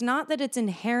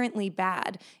inherently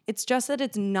bad. It's just that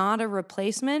it's not a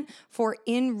replacement for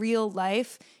in real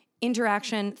life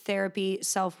interaction, therapy,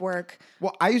 self-work.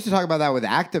 Well, I used to talk about that with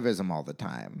activism all the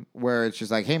time, where it's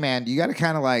just like, hey, man, you got to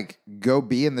kind of like go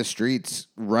be in the streets,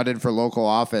 running for local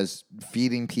office,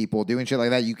 feeding people, doing shit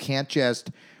like that. You can't just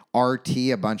RT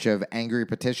a bunch of angry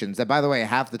petitions that, by the way,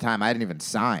 half the time I didn't even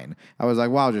sign. I was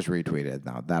like, well, I'll just retweet it.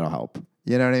 No, that'll help.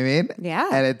 You know what I mean? Yeah.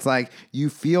 And it's like, you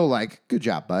feel like, good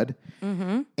job, bud.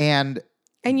 Mm-hmm. And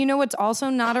you know what's also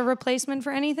not a replacement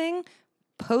for anything?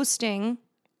 Posting,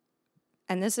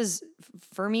 and this is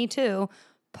for me too,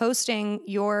 posting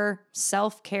your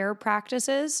self-care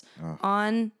practices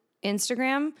on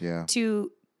Instagram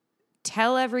to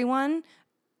tell everyone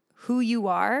who you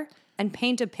are and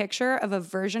paint a picture of a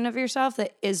version of yourself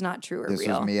that is not true or real. This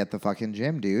was me at the fucking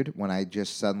gym, dude, when I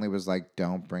just suddenly was like,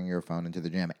 don't bring your phone into the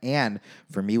gym. And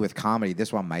for me with comedy,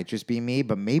 this one might just be me,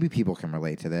 but maybe people can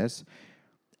relate to this.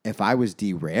 If I was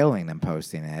derailing and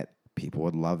posting it, people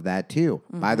would love that too.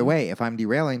 Mm-hmm. By the way, if I'm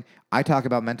derailing, I talk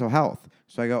about mental health.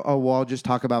 So I go, oh, well, I'll just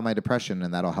talk about my depression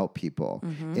and that'll help people.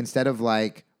 Mm-hmm. Instead of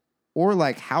like, or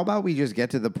like, how about we just get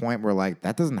to the point where like,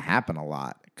 that doesn't happen a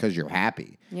lot because you're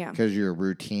happy. Yeah. Because your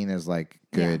routine is like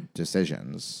good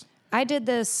decisions. I did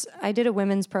a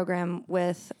women's program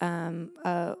with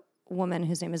a woman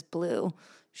whose name is Blue.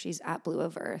 She's at Blue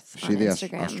of Earth on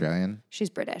Instagram. Australian? She's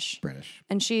British.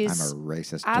 And she's I'm a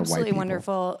racist absolutely to white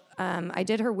wonderful. I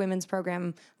did her women's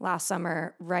program last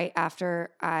summer right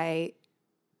after I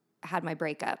had my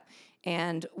breakup.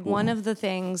 And one of the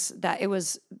things that it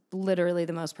was literally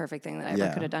the most perfect thing that I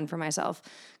ever could have done for myself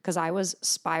because I was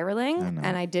spiraling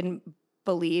and I didn't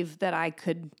believe that I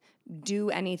could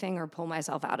do anything or pull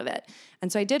myself out of it.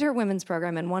 And so I did her women's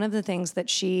program. And one of the things that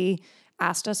she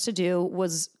asked us to do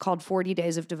was called 40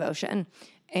 Days of Devotion.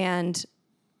 And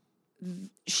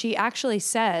she actually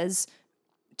says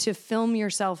to film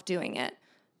yourself doing it.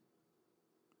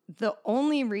 The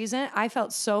only reason I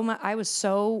felt I was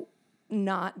so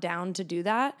not down to do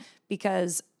that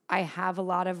because I have a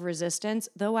lot of resistance,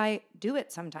 though I do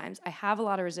it sometimes. I have a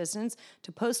lot of resistance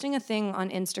to posting a thing on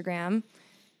Instagram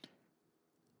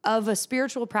of a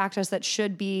spiritual practice that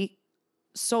should be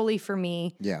solely for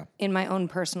me in my own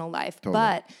personal life. Totally.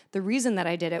 But the reason that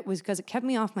I did it was because it kept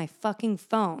me off my fucking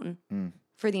phone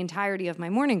for the entirety of my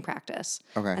morning practice.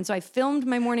 Okay. And so I filmed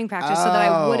my morning practice so that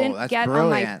I wouldn't get on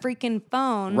my freaking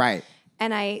phone. Right.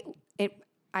 And I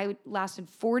lasted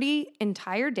 40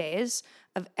 entire days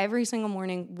of every single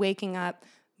morning waking up,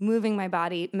 moving my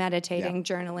body, meditating,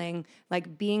 journaling,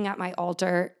 like being at my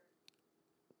altar.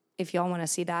 If y'all want to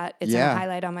see that, it's a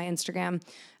highlight on my Instagram.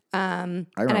 And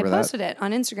I posted it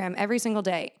on Instagram every single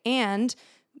day. And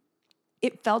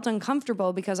it felt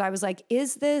uncomfortable because I was like,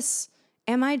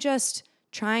 am I just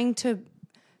trying to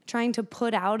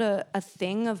put out a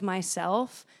thing of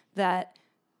myself that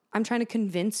I'm trying to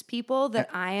convince people that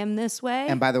I am this way?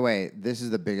 And by the way, this is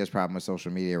the biggest problem with social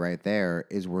media right there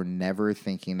is we're never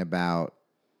thinking about,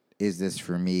 is this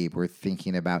for me? We're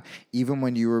thinking about, even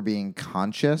when you were being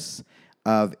conscious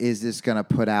of, is this going to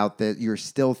put out that you're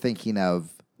still thinking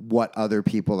of what other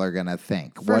people are going to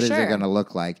think? What is it going to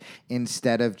look like?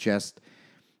 Instead of just,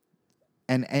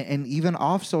 and even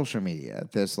off social media,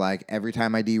 this like every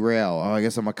time I derail, oh, I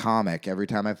guess I'm a comic. Every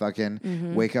time I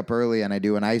fucking wake up early and I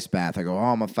do an ice bath, I go, oh,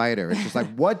 I'm a fighter. It's just like,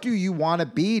 what do you want to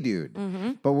be,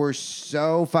 dude? But we're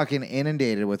so fucking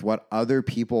inundated with what other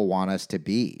people want us to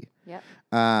be. Yep.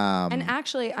 And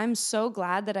actually, I'm so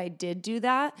glad that I did do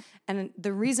that. And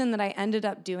the reason that I ended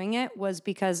up doing it was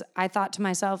because I thought to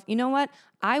myself, you know what?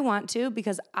 I want to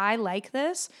because I like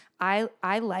this. I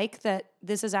like that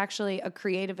this is actually a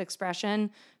creative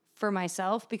expression for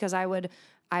myself because I would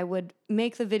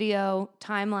make the video,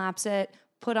 time lapse it,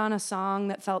 put on a song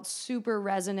that felt super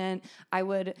resonant. I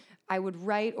would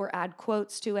write or add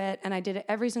quotes to it, and I did it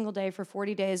every single day for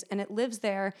 40 days, and it lives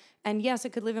there. And yes,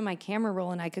 it could live in my camera roll,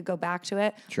 and I could go back to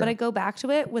it, but I go back to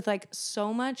it with like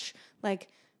so much like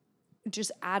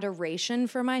just adoration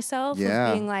for myself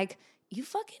of being like, you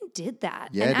fucking did that.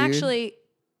 Yeah, and dude. Actually,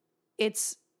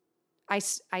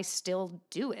 I still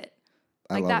do it.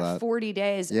 Like that 40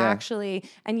 days actually.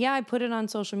 And I put it on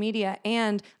social media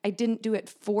and I didn't do it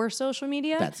for social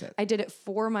media. That's it. I did it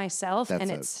for myself and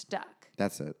it stuck.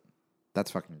 That's it.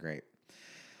 That's fucking great.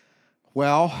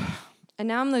 Well. And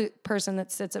now I'm the person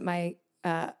that sits at my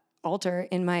altar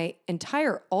in my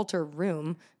entire altar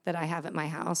room that I have at my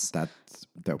house. That's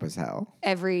dope as hell.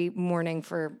 Every morning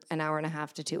for an hour and a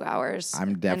half to 2 hours.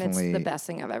 I'm definitely... And it's the best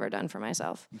thing I've ever done for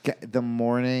myself. The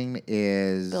morning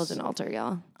is... Build an altar,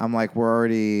 y'all. I'm like, we're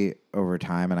already over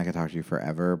time and I could talk to you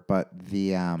forever, but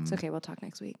the... It's okay, we'll talk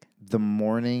next week. The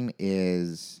morning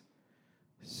is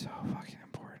so fucking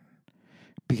important.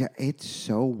 Because it's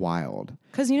so wild.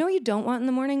 Because you know what you don't want in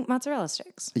the morning? Mozzarella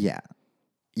sticks. Yeah.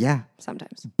 Yeah.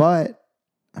 Sometimes. But...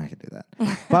 I could do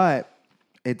that. But...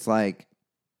 It's like,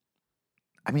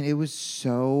 I mean, it was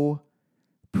so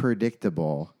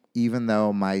predictable, even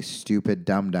though my stupid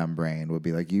dum-dum brain would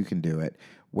be like, you can do it,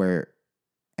 where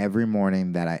every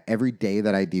day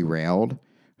that I derailed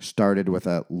started with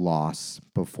a loss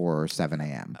before 7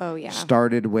 a.m. Oh, yeah.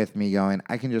 Started with me going,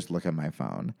 I can just look at my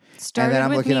phone.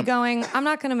 Started with me going, I'm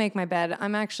not going to make my bed.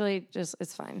 I'm actually just,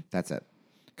 it's fine. That's it.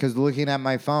 Because looking at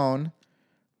my phone...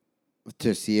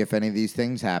 to see if any of these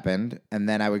things happened, and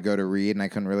then I would go to read, and I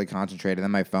couldn't really concentrate, and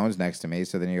then my phone's next to me,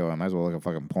 so then you go, I might as well look at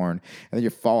fucking porn, and then you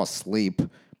fall asleep,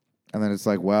 And then it's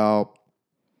like, well,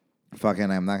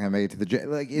 fucking, I'm not going to make it to the gym.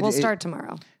 Like, we'll start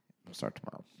tomorrow. We'll start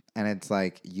tomorrow. And it's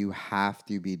like, you have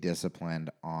to be disciplined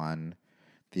on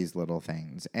these little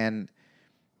things. And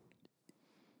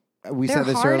we said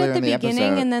this earlier in the episode. They're hard at the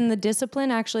beginning, and then the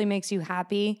discipline actually makes you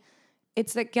happy.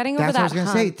 It's like getting over that hump. That's what I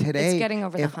was going to say. Today, it's getting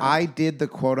over the hump. If I did the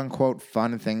quote-unquote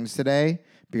fun things today,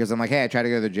 because I'm like, hey, I tried to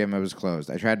go to the gym, it was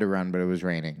closed. I tried to run, but it was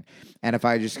raining. And if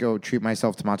I just go treat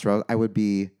myself to mozzarella, I would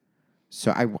be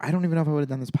so... I don't even know if I would have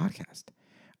done this podcast.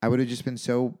 I would have just been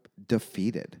so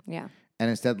defeated. Yeah. And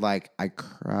instead, like, I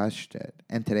crushed it.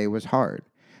 And today was hard.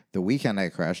 The weekend I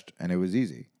crushed, and it was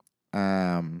easy.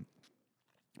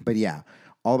 But yeah,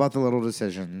 all about the little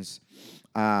decisions.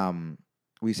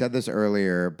 We said this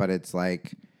earlier, but it's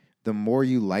like the more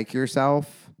you like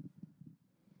yourself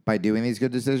by doing these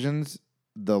good decisions,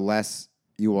 the less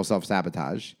you will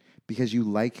self-sabotage because you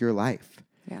like your life.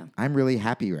 Yeah. I'm really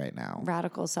happy right now.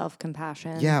 Radical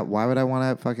self-compassion. Yeah. Why would I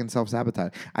want to fucking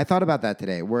self-sabotage? I thought about that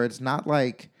today, where it's not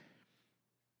like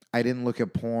I didn't look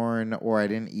at porn or I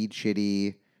didn't eat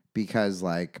shitty because,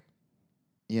 like,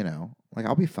 you know, like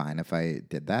I'll be fine if I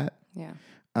did that. Yeah.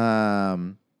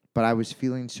 But I was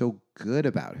feeling so good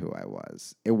about who I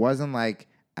was. It wasn't like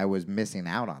I was missing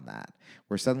out on that,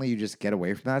 where suddenly you just get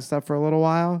away from that stuff for a little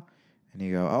while and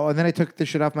you go, oh, and then I took the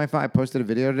shit off my phone. I posted a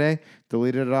video today,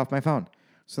 deleted it off my phone.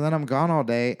 So then I'm gone all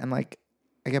day and like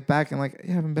I get back and like,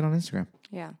 I haven't been on Instagram.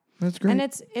 Yeah. That's great. And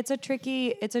it's a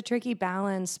tricky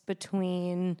balance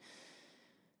between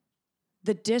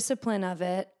the discipline of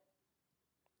it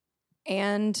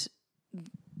and,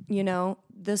 you know,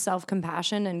 the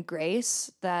self-compassion and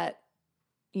grace that,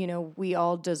 you know, we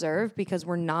all deserve, because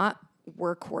we're not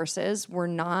workhorses. We're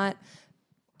not,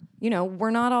 you know, we're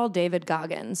not all David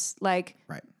Goggins. Like,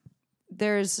 right.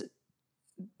 There's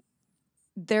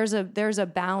a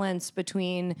balance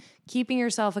between keeping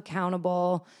yourself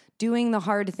accountable, doing the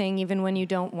hard thing even when you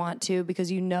don't want to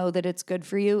because you know that it's good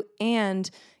for you, and,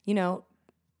 you know,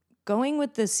 going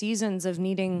with the seasons of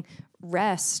needing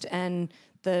rest and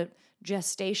the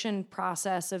gestation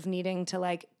process of needing to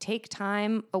like take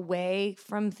time away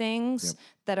from things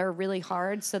that are really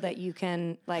hard so that you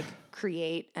can like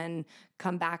create and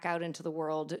come back out into the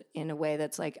world in a way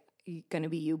that's like going to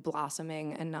be you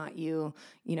blossoming and not you,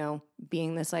 you know,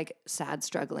 being this like sad,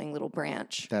 struggling little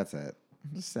branch. That's it.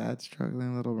 Sad,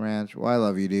 struggling little branch. Well, I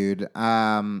love you, dude.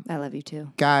 I love you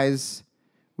too. Guys,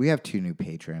 we have 2 new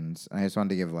patrons. And I just wanted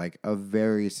to give like a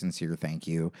very sincere thank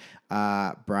you.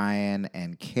 Brian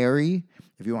and Carrie.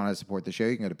 If you want to support the show,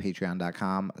 you can go to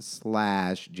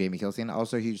patreon.com/Jamie Kilstein.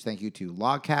 Also, a huge thank you to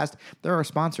Logcast. They're our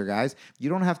sponsor, guys. You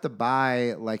don't have to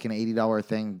buy like an $80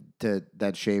 thing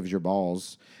that shaves your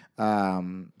balls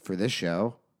for this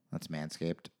show. That's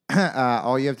Manscaped.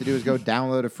 All you have to do is go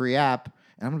download a free app.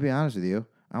 And I'm going to be honest with you.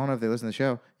 I don't know if they listen to the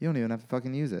show. You don't even have to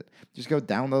fucking use it. Just go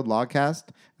download Logcast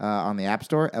on the App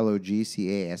Store,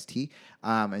 Logcast,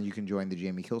 and you can join the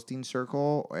Jamie Kilstein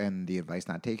Circle and the Advice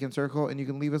Not Taken Circle, and you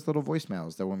can leave us little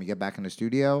voicemails that when we get back in the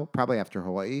studio, probably after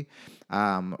Hawaii,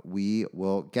 we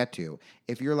will get to.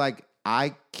 If you're like,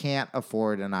 I can't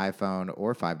afford an iPhone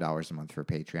or $5 a month for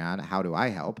Patreon, how do I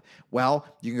help? Well,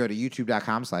 you can go to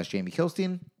youtube.com/Jamie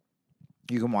Kilstein.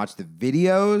 You can watch the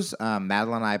videos.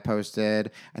 Madeline and I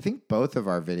posted, I think, both of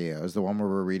our videos. The one where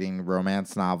we're reading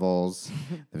romance novels.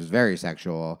 It was very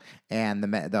sexual. And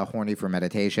the Horny for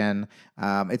Meditation.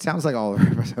 It sounds like all of our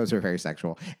episodes are very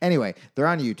sexual. Anyway, they're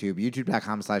on YouTube.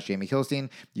 YouTube.com/Jamie Kilstein.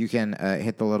 You can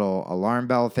hit the little alarm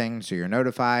bell thing so you're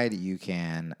notified. You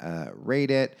can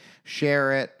rate it,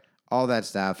 share it. All that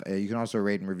stuff. You can also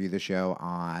rate and review the show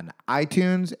on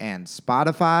iTunes and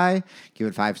Spotify. Give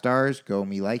it 5 stars. Go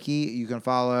me likey. You can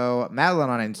follow Madeline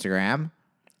on Instagram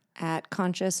at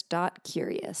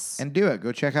conscious.curious. And do it.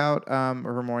 Go check out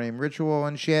her morning ritual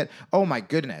and shit. Oh my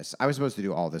goodness. I was supposed to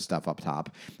do all this stuff up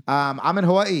top. I'm in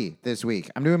Hawaii this week.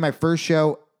 I'm doing my first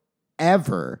show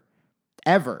ever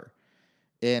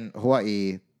in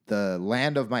Hawaii, the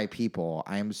land of my people.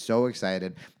 I am so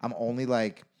excited. I'm only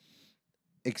like,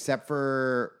 except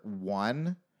for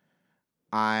one,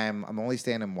 I'm only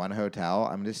staying in one hotel.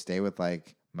 I'm just stay with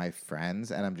like my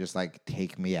friends, and I'm just like,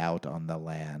 take me out on the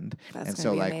land. And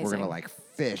so like amazing. We're gonna like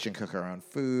fish and cook our own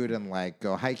food and like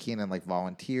go hiking and like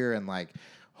volunteer and like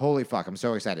holy fuck, I'm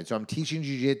so excited. So I'm teaching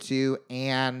jiu-jitsu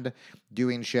and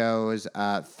doing shows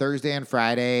Thursday and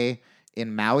Friday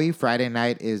in Maui. Friday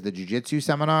night is the jiu-jitsu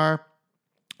seminar.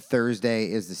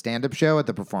 Thursday is the stand-up show at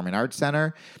the Performing Arts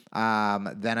Center.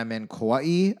 Then I'm in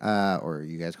Kauai, or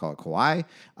you guys call it Kauai.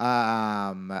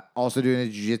 Also doing a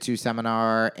jiu-jitsu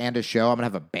seminar and a show. I'm going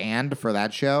to have a band for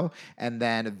that show. And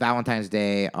then Valentine's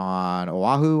Day on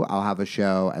Oahu, I'll have a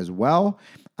show as well.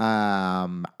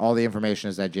 All the information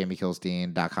is at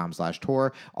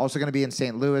jamiekilstein.com/tour. Also going to be in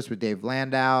St. Louis with Dave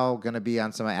Landau. Going to be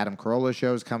on some of Adam Carolla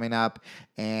shows coming up.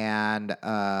 And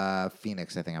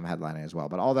Phoenix, I think I'm headlining as well.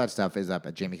 But all that stuff is up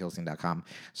at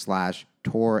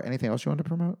jamiekilstein.com/tour. Anything else you want to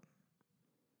promote?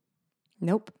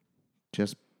 Nope.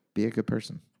 Just be a good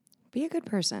person. Be a good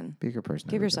person. Be a good person.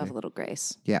 Give everybody. yourself a little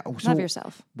grace. Yeah. Love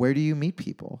yourself. Where do you meet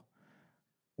people?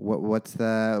 What's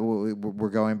we're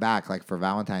going back, like, for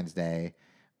Valentine's Day.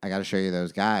 I got to show you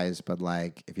those guys, but,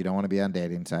 like, if you don't want to be on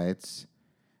dating sites,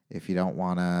 if you don't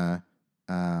want to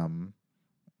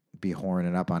be whoring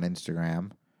it up on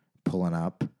Instagram, pulling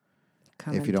up,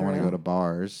 if you don't want to go to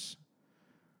bars,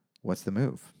 what's the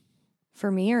move?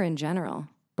 For me or in general?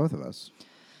 Both of us.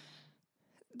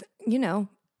 You know,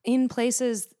 in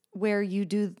places where you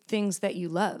do things that you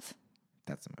love.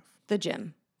 That's the move. The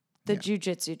gym. The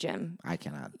jiu-jitsu gym. I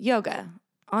cannot. Yoga.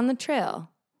 On the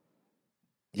trail.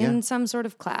 Yeah. In some sort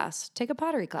of class. Take a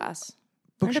pottery class.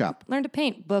 Bookshop. Learn to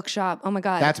paint. Bookshop. Oh my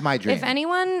God. That's my dream. If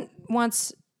anyone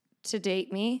wants to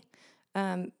date me,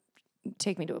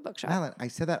 take me to a bookshop. Alan, I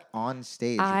said that on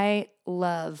stage. I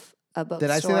love a bookstore.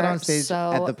 Did I say that on stage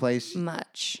so at the place?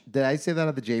 Much. Did I say that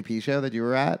at the JP show that you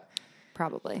were at?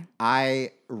 Probably.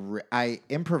 I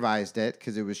improvised it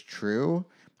because it was true,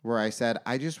 where I said,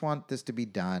 I just want this to be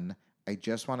done. I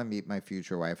just want to meet my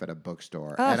future wife at a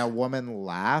bookstore. Ugh. And a woman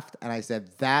laughed, and I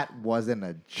said, that wasn't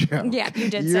a joke. Yeah,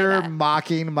 you did say You're that.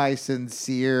 mocking my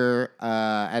sincere,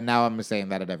 and now I'm saying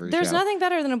that at every show. There's nothing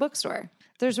better than a bookstore.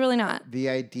 There's really not. The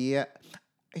idea,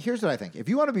 here's what I think. If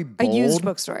you want to be bold. A used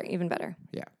bookstore, even better.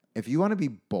 Yeah. If you want to be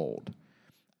bold,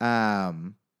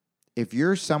 if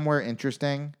you're somewhere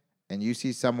interesting and you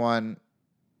see someone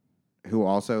who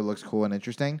also looks cool and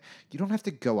interesting, you don't have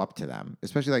to go up to them.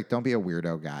 Especially, like, don't be a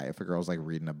weirdo guy. If a girl's, like,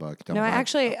 reading a book, don't. No,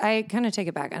 like, I kind of take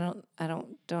it back.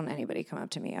 Don't anybody come up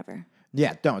to me ever.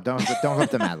 Yeah, don't go up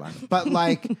to Madeline. But,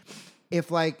 like, if,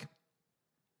 like,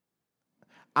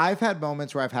 I've had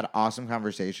moments where I've had awesome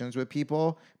conversations with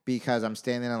people because I'm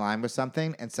standing in line with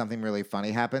something and something really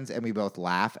funny happens and we both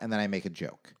laugh and then I make a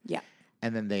joke. Yeah.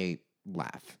 And then they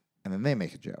laugh and then they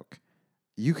make a joke.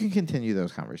 You can continue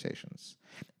those conversations.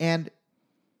 And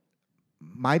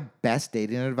my best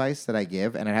dating advice that I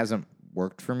give, and it hasn't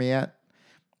worked for me yet,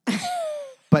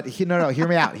 but hear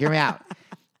me out,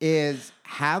 is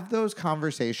have those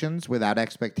conversations without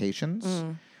expectations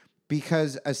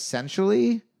because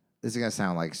essentially, this is going to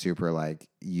sound like super like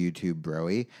YouTube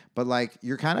bro-y, but like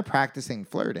you're kind of practicing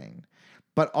flirting,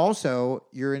 but also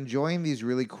you're enjoying these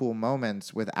really cool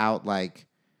moments without like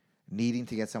needing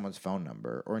to get someone's phone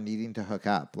number or needing to hook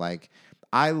up. Like,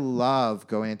 I love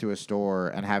going into a store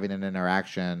and having an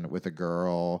interaction with a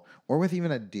girl or with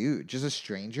even a dude, just a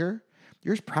stranger.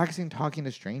 You're just practicing talking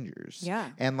to strangers. Yeah.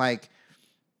 And like,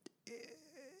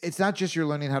 it's not just you're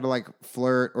learning how to like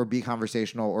flirt or be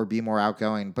conversational or be more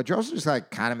outgoing, but you're also just like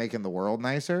kind of making the world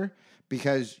nicer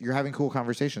because you're having cool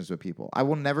conversations with people. I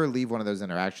will never leave one of those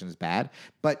interactions bad,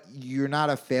 but you're not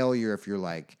a failure if you're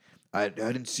like, I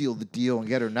didn't seal the deal and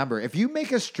get her number. If you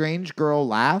make a strange girl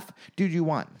laugh, dude, you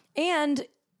won. And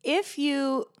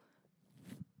advice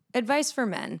for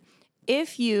men,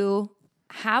 if you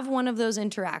have one of those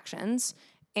interactions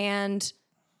and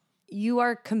you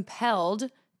are compelled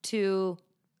to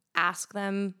ask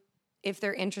them if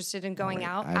they're interested in going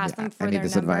out, ask them for their number. I need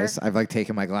this advice. I've like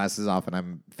taken my glasses off and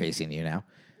I'm facing you now.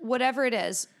 Whatever it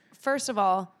is, first of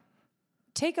all,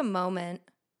 take a moment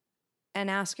and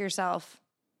ask yourself,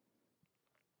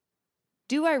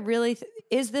 do I really,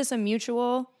 is this a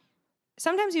mutual?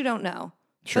 Sometimes you don't know.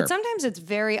 Sure. But sometimes it's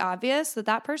very obvious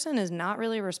that person is not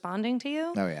really responding to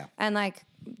you. Oh, yeah. And like,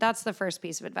 that's the first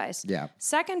piece of advice. Yeah.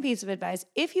 Second piece of advice,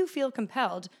 if you feel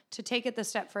compelled to take it the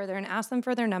step further and ask them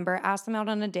for their number, ask them out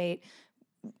on a date,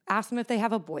 ask them if they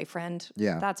have a boyfriend.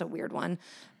 Yeah. That's a weird one.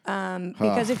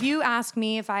 Because if you ask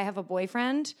me if I have a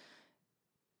boyfriend,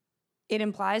 it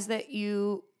implies that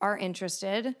you are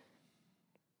interested.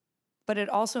 But it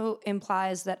also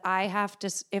implies that I have to,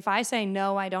 if I say,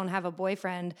 no, I don't have a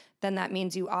boyfriend, then that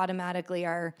means you automatically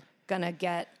are going to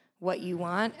get what you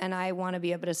want. And I want to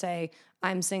be able to say,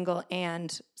 I'm single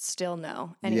and still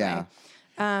no. Anyway.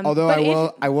 Yeah.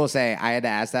 Although I will say I had to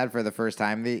ask that for the first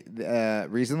time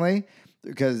recently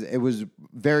because it was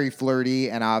very flirty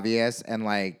and obvious and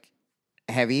like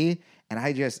heavy.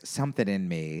 And something in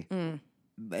me,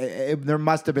 there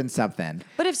must have been something.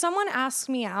 But if someone asks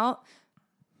me out,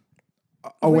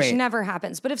 which never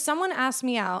happens. But if someone asks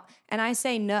me out and I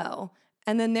say no,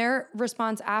 and then their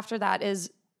response after that is,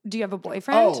 do you have a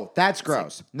boyfriend? Oh, that's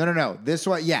gross. Like, no. This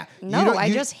one, yeah. No,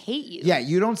 I just hate you. Yeah,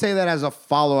 you don't say that as a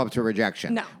follow-up to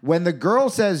rejection. No. When the girl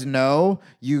says no,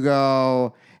 you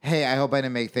go, hey, I hope I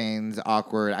didn't make things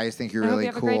awkward. I just think you're really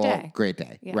cool. Great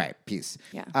day. Yeah. Right. Peace.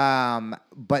 Yeah.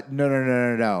 But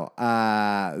no.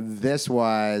 This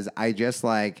was, I just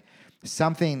like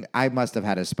something, I must have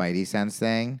had a spidey sense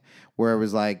thing where it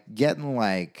was like getting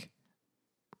like,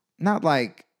 not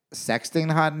like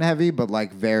sexting hot and heavy, but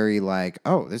like very like,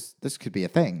 oh, this could be a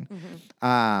thing.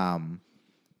 Mm-hmm.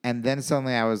 And then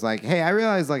suddenly I was like, hey, I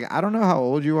realized like, I don't know how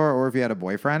old you are or if you had a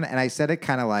boyfriend. And I said it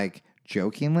kind of like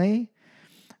jokingly.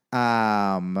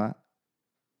 And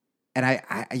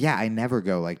I never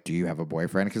go like, do you have a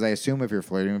boyfriend? Because I assume if you're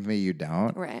flirting with me, you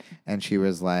don't. Right. And she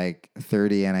was like,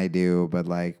 30 and I do, but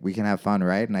like, we can have fun,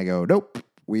 right? And I go, nope,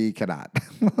 we cannot.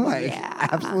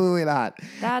 Absolutely not.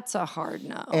 That's a hard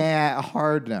no.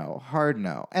 Hard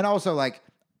no. And also like,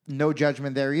 no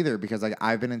judgment there either, because like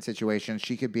I've been in situations,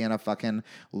 she could be in a fucking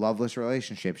loveless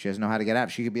relationship. She doesn't know how to get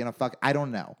out. She could be in a I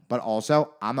don't know. But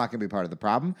also, I'm not going to be part of the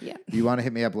problem. Yeah. You want to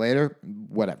hit me up later?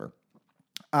 Whatever.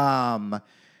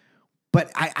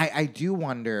 But I do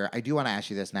wonder, I do want to ask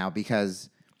you this now, because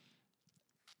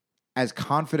as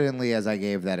confidently as I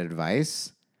gave that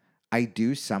advice, I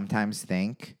do sometimes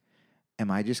think,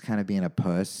 am I just kind of being a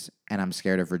puss and I'm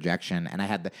scared of rejection? And I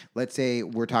had let's say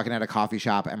we're talking at a coffee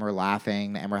shop and we're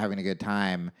laughing and we're having a good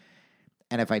time.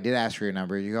 And if I did ask for your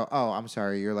number, you go, oh, I'm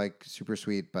sorry, you're like super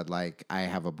sweet, but like I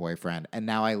have a boyfriend. And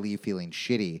now I leave feeling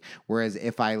shitty. Whereas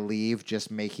if I leave just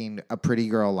making a pretty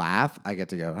girl laugh, I get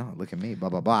to go, oh, look at me, blah,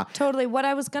 blah, blah. Totally. What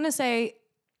I was going to say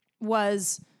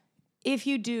was, if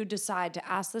you do decide to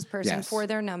ask this person for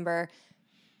their number,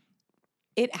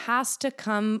 it has to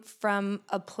come from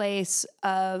a place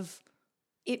of,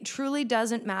 it truly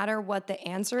doesn't matter what the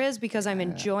answer is, because I'm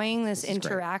enjoying this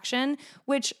interaction,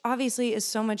 which obviously is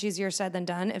so much easier said than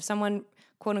done. If someone,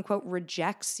 quote unquote,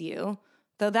 rejects you,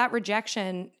 though that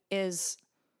rejection is,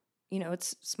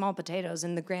 it's small potatoes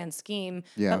in the grand scheme.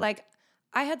 Yeah. But like,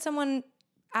 I had someone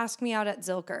ask me out at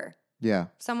Zilker. Yeah.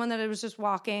 Someone that I was just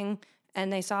walking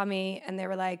and they saw me and they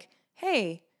were like,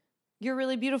 hey, you're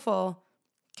really beautiful.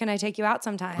 Can I take you out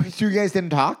sometime? So you guys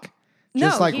didn't talk? No,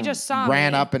 he just saw me.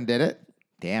 Ran up and did it?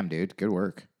 Damn, dude. Good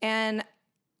work. And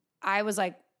I was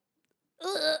like,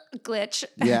 glitch.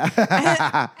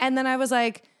 Yeah. And then I was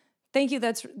like, thank you.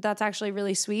 That's actually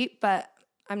really sweet, but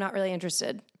I'm not really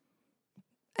interested.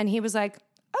 And he was like,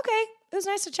 okay, it was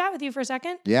nice to chat with you for a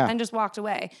second. Yeah. And just walked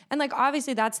away. And like,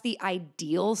 obviously that's the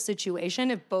ideal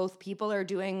situation if both people are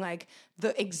doing like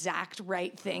the exact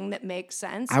right thing that makes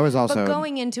sense. I was also... But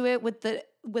going into it with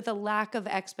a lack of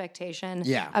expectation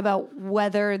yeah. about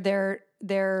whether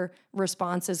their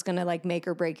response is going to like make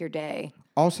or break your day.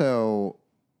 Also,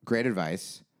 great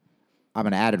advice. I'm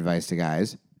going to add advice to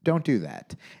guys. Don't do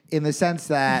that. In the sense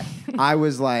that I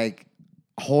was like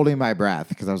holding my breath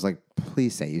because I was like,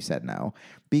 please say you said no.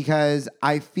 Because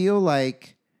I feel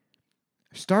like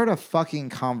start a fucking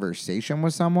conversation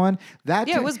with someone.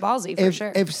 It was ballsy for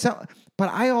sure. But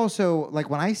I also, like,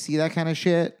 when I see that kind of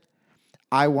shit,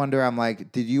 I wonder, I'm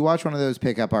like, did you watch one of those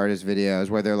pickup artist videos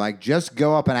where they're like, just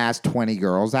go up and ask 20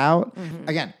 girls out? Mm-hmm.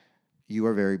 Again, you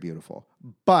are very beautiful.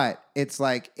 But it's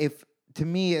like, to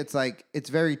me, it's like, it's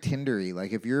very Tindery.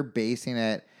 Like, if you're basing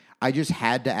it, I just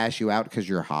had to ask you out because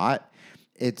you're hot.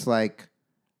 It's like...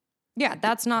 Yeah,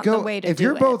 that's not the way to do it. If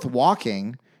you're both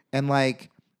walking and like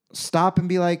stop and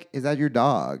be like, is that your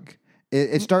dog?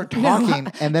 It start talking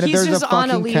and then if there's a fucking connection. He's just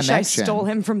on a leash. I stole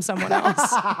him from someone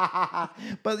else.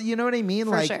 But you know what I mean?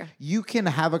 For like sure. You can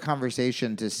have a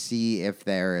conversation to see if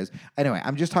there is. Anyway,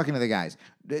 I'm just talking to the guys.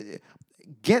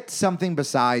 Get something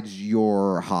besides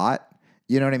you're hot.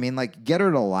 You know what I mean? Like get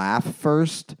her to laugh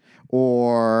first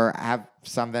or have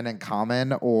something in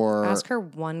common or... Ask her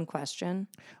one question.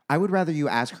 I would rather you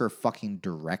ask her fucking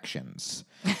directions.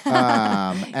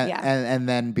 And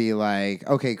then be like,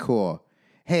 okay, cool.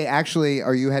 Hey, actually,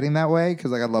 are you heading that way?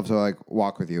 Because like I'd love to like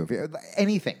walk with you.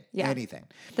 Anything.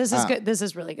 This is good. This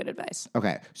is really good advice.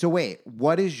 Okay. So wait,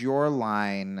 what is your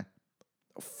line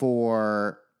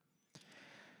for...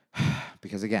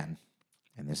 Because again,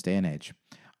 in this day and age,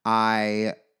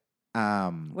 what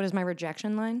is my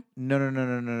rejection line?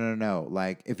 No.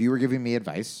 Like if you were giving me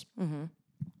advice, mm-hmm.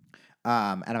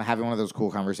 And I'm having one of those cool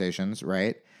conversations,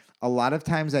 right? A lot of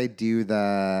times I do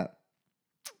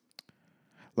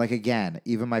like again,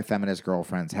 even my feminist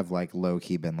girlfriends have like low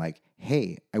key been like,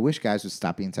 hey, I wish guys would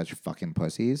stop being such fucking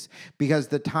pussies. Because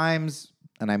the times,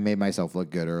 and I made myself look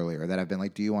good earlier, that I've been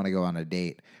like, do you want to go on a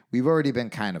date? We've already been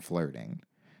kind of flirting.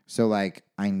 So like,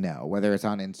 I know, whether it's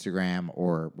on Instagram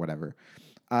or whatever.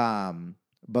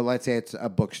 But let's say it's a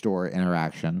bookstore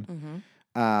interaction.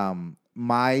 Mm-hmm.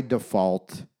 My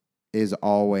default is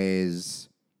always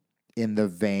in the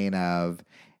vein of,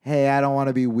 hey, I don't want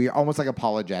to be weird, almost like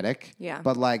apologetic. Yeah.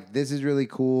 But like, this is really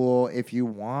cool if you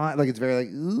want. Like, it's very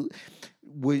like, ooh.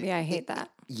 Yeah, I hate that.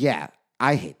 Yeah,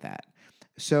 I hate that.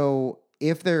 So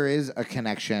if there is a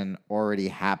connection already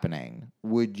happening,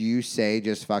 would you say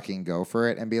just fucking go for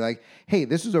it and be like, hey,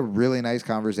 this was a really nice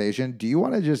conversation. Do you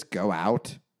want to just go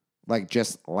out? Like,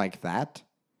 just like that?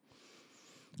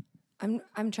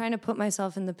 I'm trying to put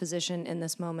myself in the position in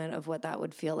this moment of what that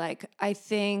would feel like. I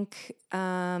think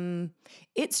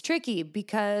it's tricky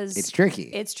because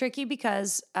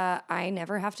I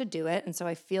never have to do it, and so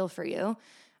I feel for you,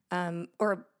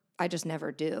 or I just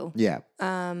never do. Yeah.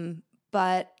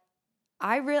 But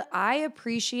I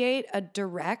appreciate a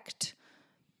direct.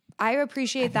 I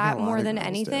appreciate that more than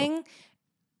anything.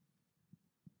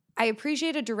 I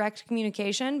appreciate a direct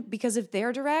communication because if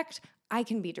they're direct, I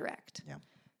can be direct. Yeah.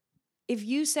 If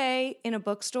you say in a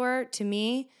bookstore to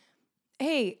me,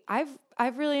 "Hey, I've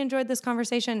really enjoyed this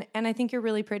conversation and I think you're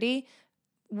really pretty.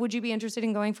 Would you be interested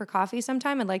in going for coffee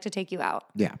sometime? I'd like to take you out."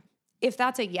 Yeah. If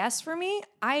that's a yes for me,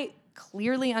 I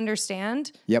clearly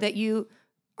understand that you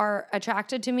are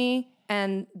attracted to me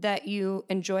and that you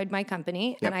enjoyed my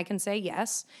company, and I can say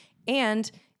yes.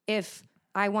 And if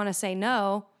I want to say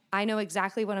no, I know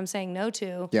exactly what I'm saying no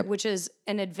to, which is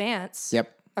an advance,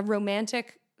 a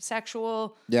romantic,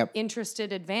 sexual,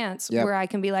 interested advance where I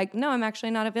can be like, no, I'm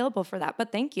actually not available for that,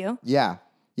 but thank you. Yeah.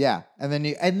 Yeah. And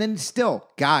then still,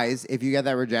 guys, if you get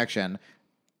that rejection,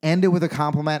 end it with a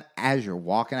compliment as you're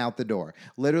walking out the door.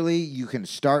 Literally, you can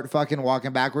start fucking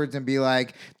walking backwards and be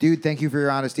like, dude, thank you for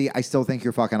your honesty. I still think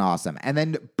you're fucking awesome. And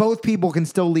then both people can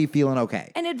still leave feeling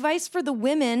okay. And advice for the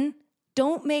women,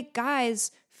 don't make guys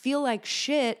feel like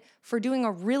shit for doing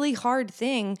a really hard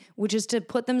thing, which is to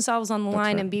put themselves on the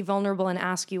line and be vulnerable and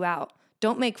ask you out.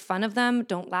 Don't make fun of them.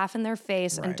 Don't laugh in their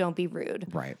face and don't be rude.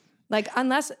 Right. Like,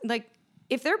 unless, like,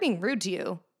 if they're being rude to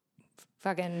you,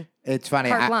 fucking it's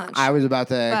funny. I was about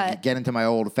to get into my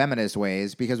old feminist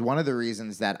ways because one of the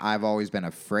reasons that I've always been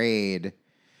afraid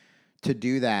to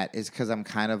do that is because I'm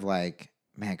kind of like,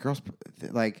 man, girls,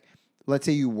 like, let's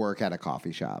say you work at a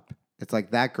coffee shop. It's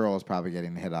like that girl is probably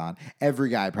getting hit on. Every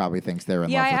guy probably thinks they're in love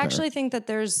with her. Yeah, I actually think that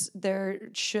there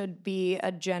should be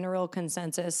a general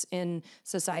consensus in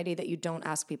society that you don't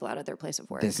ask people out of their place of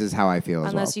work. This is how I feel as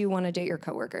well. Unless you want to date your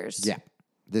coworkers. Yeah.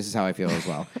 This is how I feel as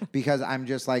well. Because I'm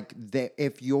just like,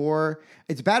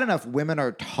 it's bad enough women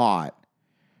are taught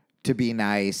to be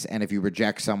nice, and if you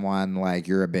reject someone, like,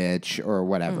 you're a bitch or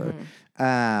whatever.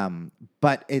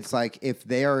 But it's like, if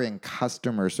they are in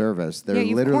customer service, they're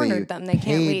literally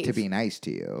paid to be nice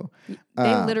to you.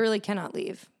 They literally cannot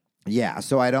leave. Yeah,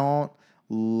 so I don't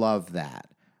love that.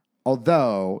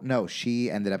 Although, no, she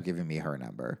ended up giving me her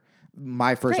number.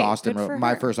 My first Austin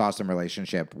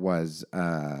relationship was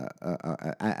a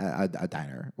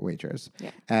diner waitress.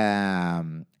 Yeah.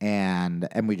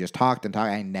 And we just talked and talked.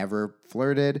 I never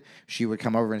flirted. She would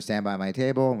come over and stand by my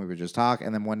table and we would just talk.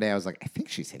 And then one day I was like, I think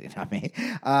she's hitting on me.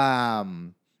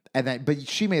 But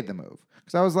she made the move.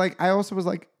 Because I also was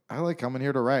like, I like coming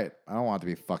here to write. I don't want it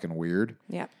to be fucking weird.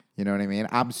 Yeah. You know what I mean?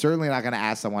 I'm certainly not going to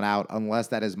ask someone out unless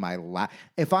that is my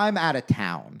if I'm out of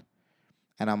town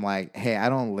and I'm like, hey, I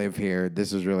don't live here.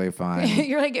 This is really fun.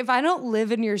 You're like, if I don't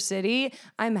live in your city,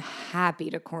 I'm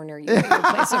happy to corner you at your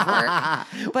place of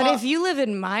work. But if you live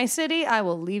in my city, I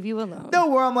will leave you alone. No,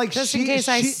 where I'm like, just in case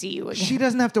I see you again. She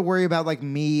doesn't have to worry about like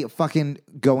me fucking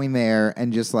going there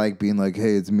and just like being like,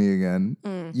 hey, it's me again.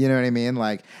 You know what I mean?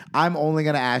 Like, I'm only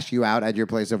going to ask you out at your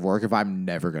place of work if I'm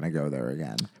never going to go there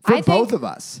again. For both of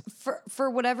us. For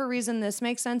whatever reason this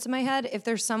makes sense in my head, if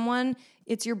there's someone,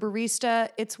 it's your barista,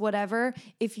 it's whatever.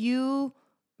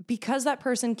 Because that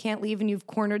person can't leave and you've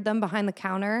cornered them behind the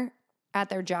counter at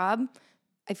their job,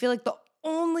 I feel like the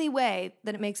only way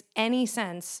that it makes any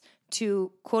sense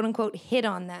to quote unquote hit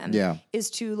on them is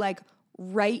to like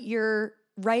write your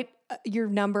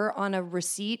number on a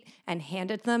receipt and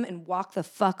hand it to them and walk the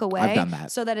fuck away. I've done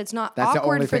that. So that it's not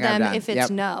awkward for them if it's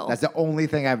no. That's the only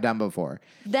thing I've done before.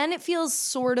 Then it feels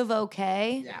sort of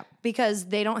okay because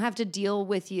they don't have to deal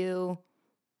with you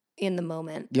in the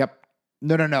moment. Yep.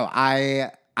 No. I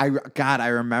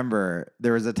remember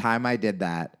there was a time I did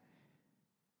that.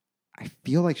 I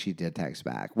feel like she did text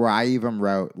back where I even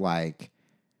wrote like,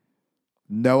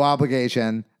 no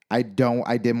obligation. I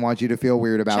didn't want you to feel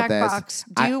weird about this.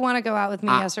 Checkbox. Do you want to go out with me?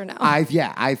 Yes or no? I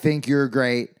think you're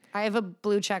great. I have a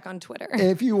blue check on Twitter.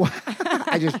 If you want,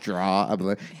 I just draw a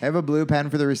blue. Have a blue pen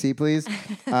for the receipt, please.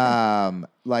 If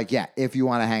you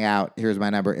want to hang out, here's my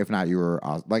number. If not, you were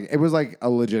awesome. Like, it was like a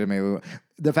legitimate.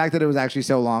 The fact that it was actually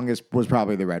so long was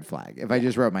probably the red flag. If I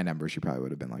just wrote my number, she probably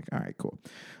would have been like, all right, cool.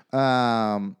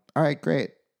 All right,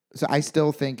 great. So I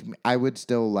still think I would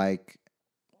still like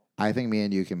I think me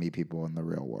and you can meet people in the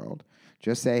real world.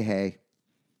 Just say hey.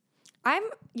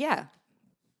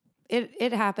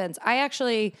 It happens.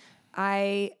 I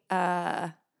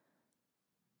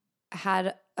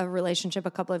had a relationship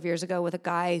a couple of years ago with a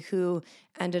guy who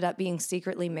ended up being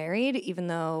secretly married, even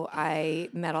though I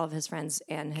met all of his friends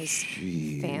and his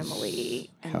family,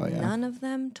 and none of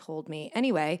them told me.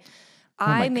 Anyway,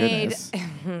 my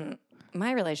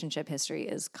relationship history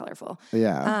is colorful.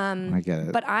 Yeah, I get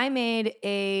it. But I made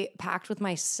a pact with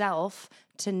myself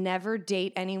to never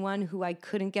date anyone who I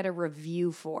couldn't get a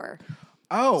review for.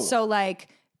 Oh. So like,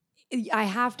 I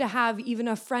have to have even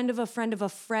a friend of a friend of a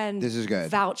friend this is good.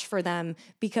 vouch for them,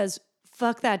 because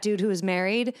fuck that dude who is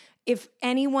married. If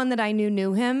anyone that I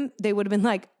knew him, they would have been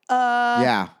like,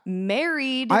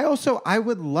 married. I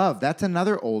would love, that's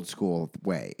another old school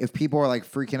way. If people are like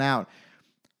freaking out,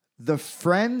 the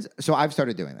friends, so I've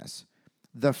started doing this.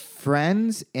 The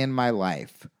friends in my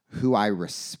life who I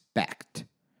respect.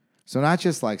 So not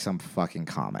just like some fucking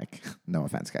comic, no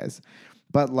offense, guys,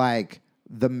 but like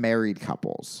the married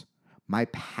couples. My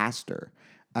pastor,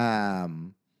 a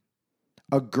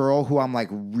girl who I'm like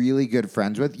really good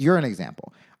friends with. You're an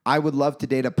example. I would love to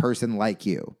date a person like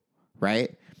you,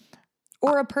 right?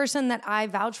 Or a person that I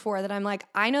vouch for, that I'm like,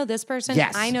 I know this person,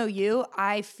 yes. I know you,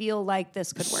 I feel like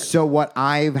this could work. So what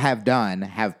I have done,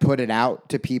 have put it out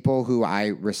to people who I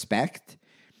respect.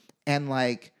 And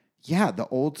like, yeah, the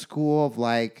old school of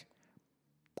like,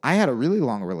 I had a really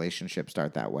long relationship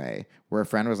start that way, where a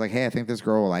friend was like, hey, I think this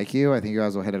girl will like you. I think you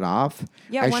guys will hit it off.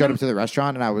 Yeah, I showed up to the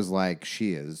restaurant and I was like,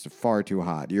 she is far too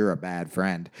hot. You're a bad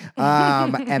friend.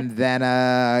 And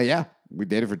then, we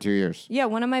dated for 2 years. Yeah,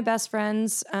 one of my best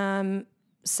friends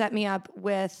set me up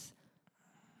with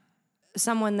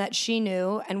someone that she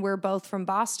knew, and we're both from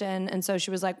Boston. And so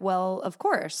she was like, well, of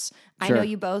course. Sure. I know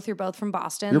you both. You're both from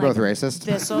Boston. You're both racist.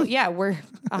 We're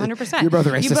 100%. You're both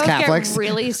racist you both Catholics. Get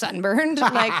really sunburned.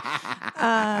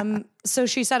 So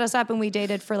she set us up and we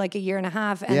dated for like a year and a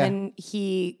half. And then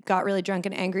he got really drunk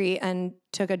and angry and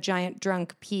took a giant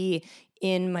drunk pee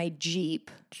in my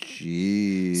Jeep.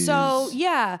 Jeez. So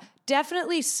yeah,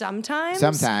 definitely sometimes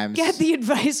get the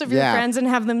advice of your friends and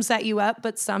have them set you up,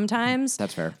 but sometimes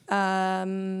that's fair.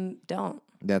 Don't.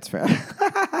 That's fair.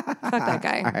 Fuck that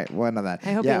guy. All right, one of that.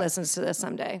 I hope he listens to this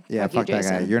someday. Yeah, fuck that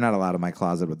guy. You're not allowed in my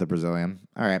closet with the Brazilian.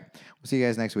 All right, we'll see you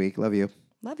guys next week. Love you.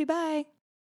 Love you. Bye.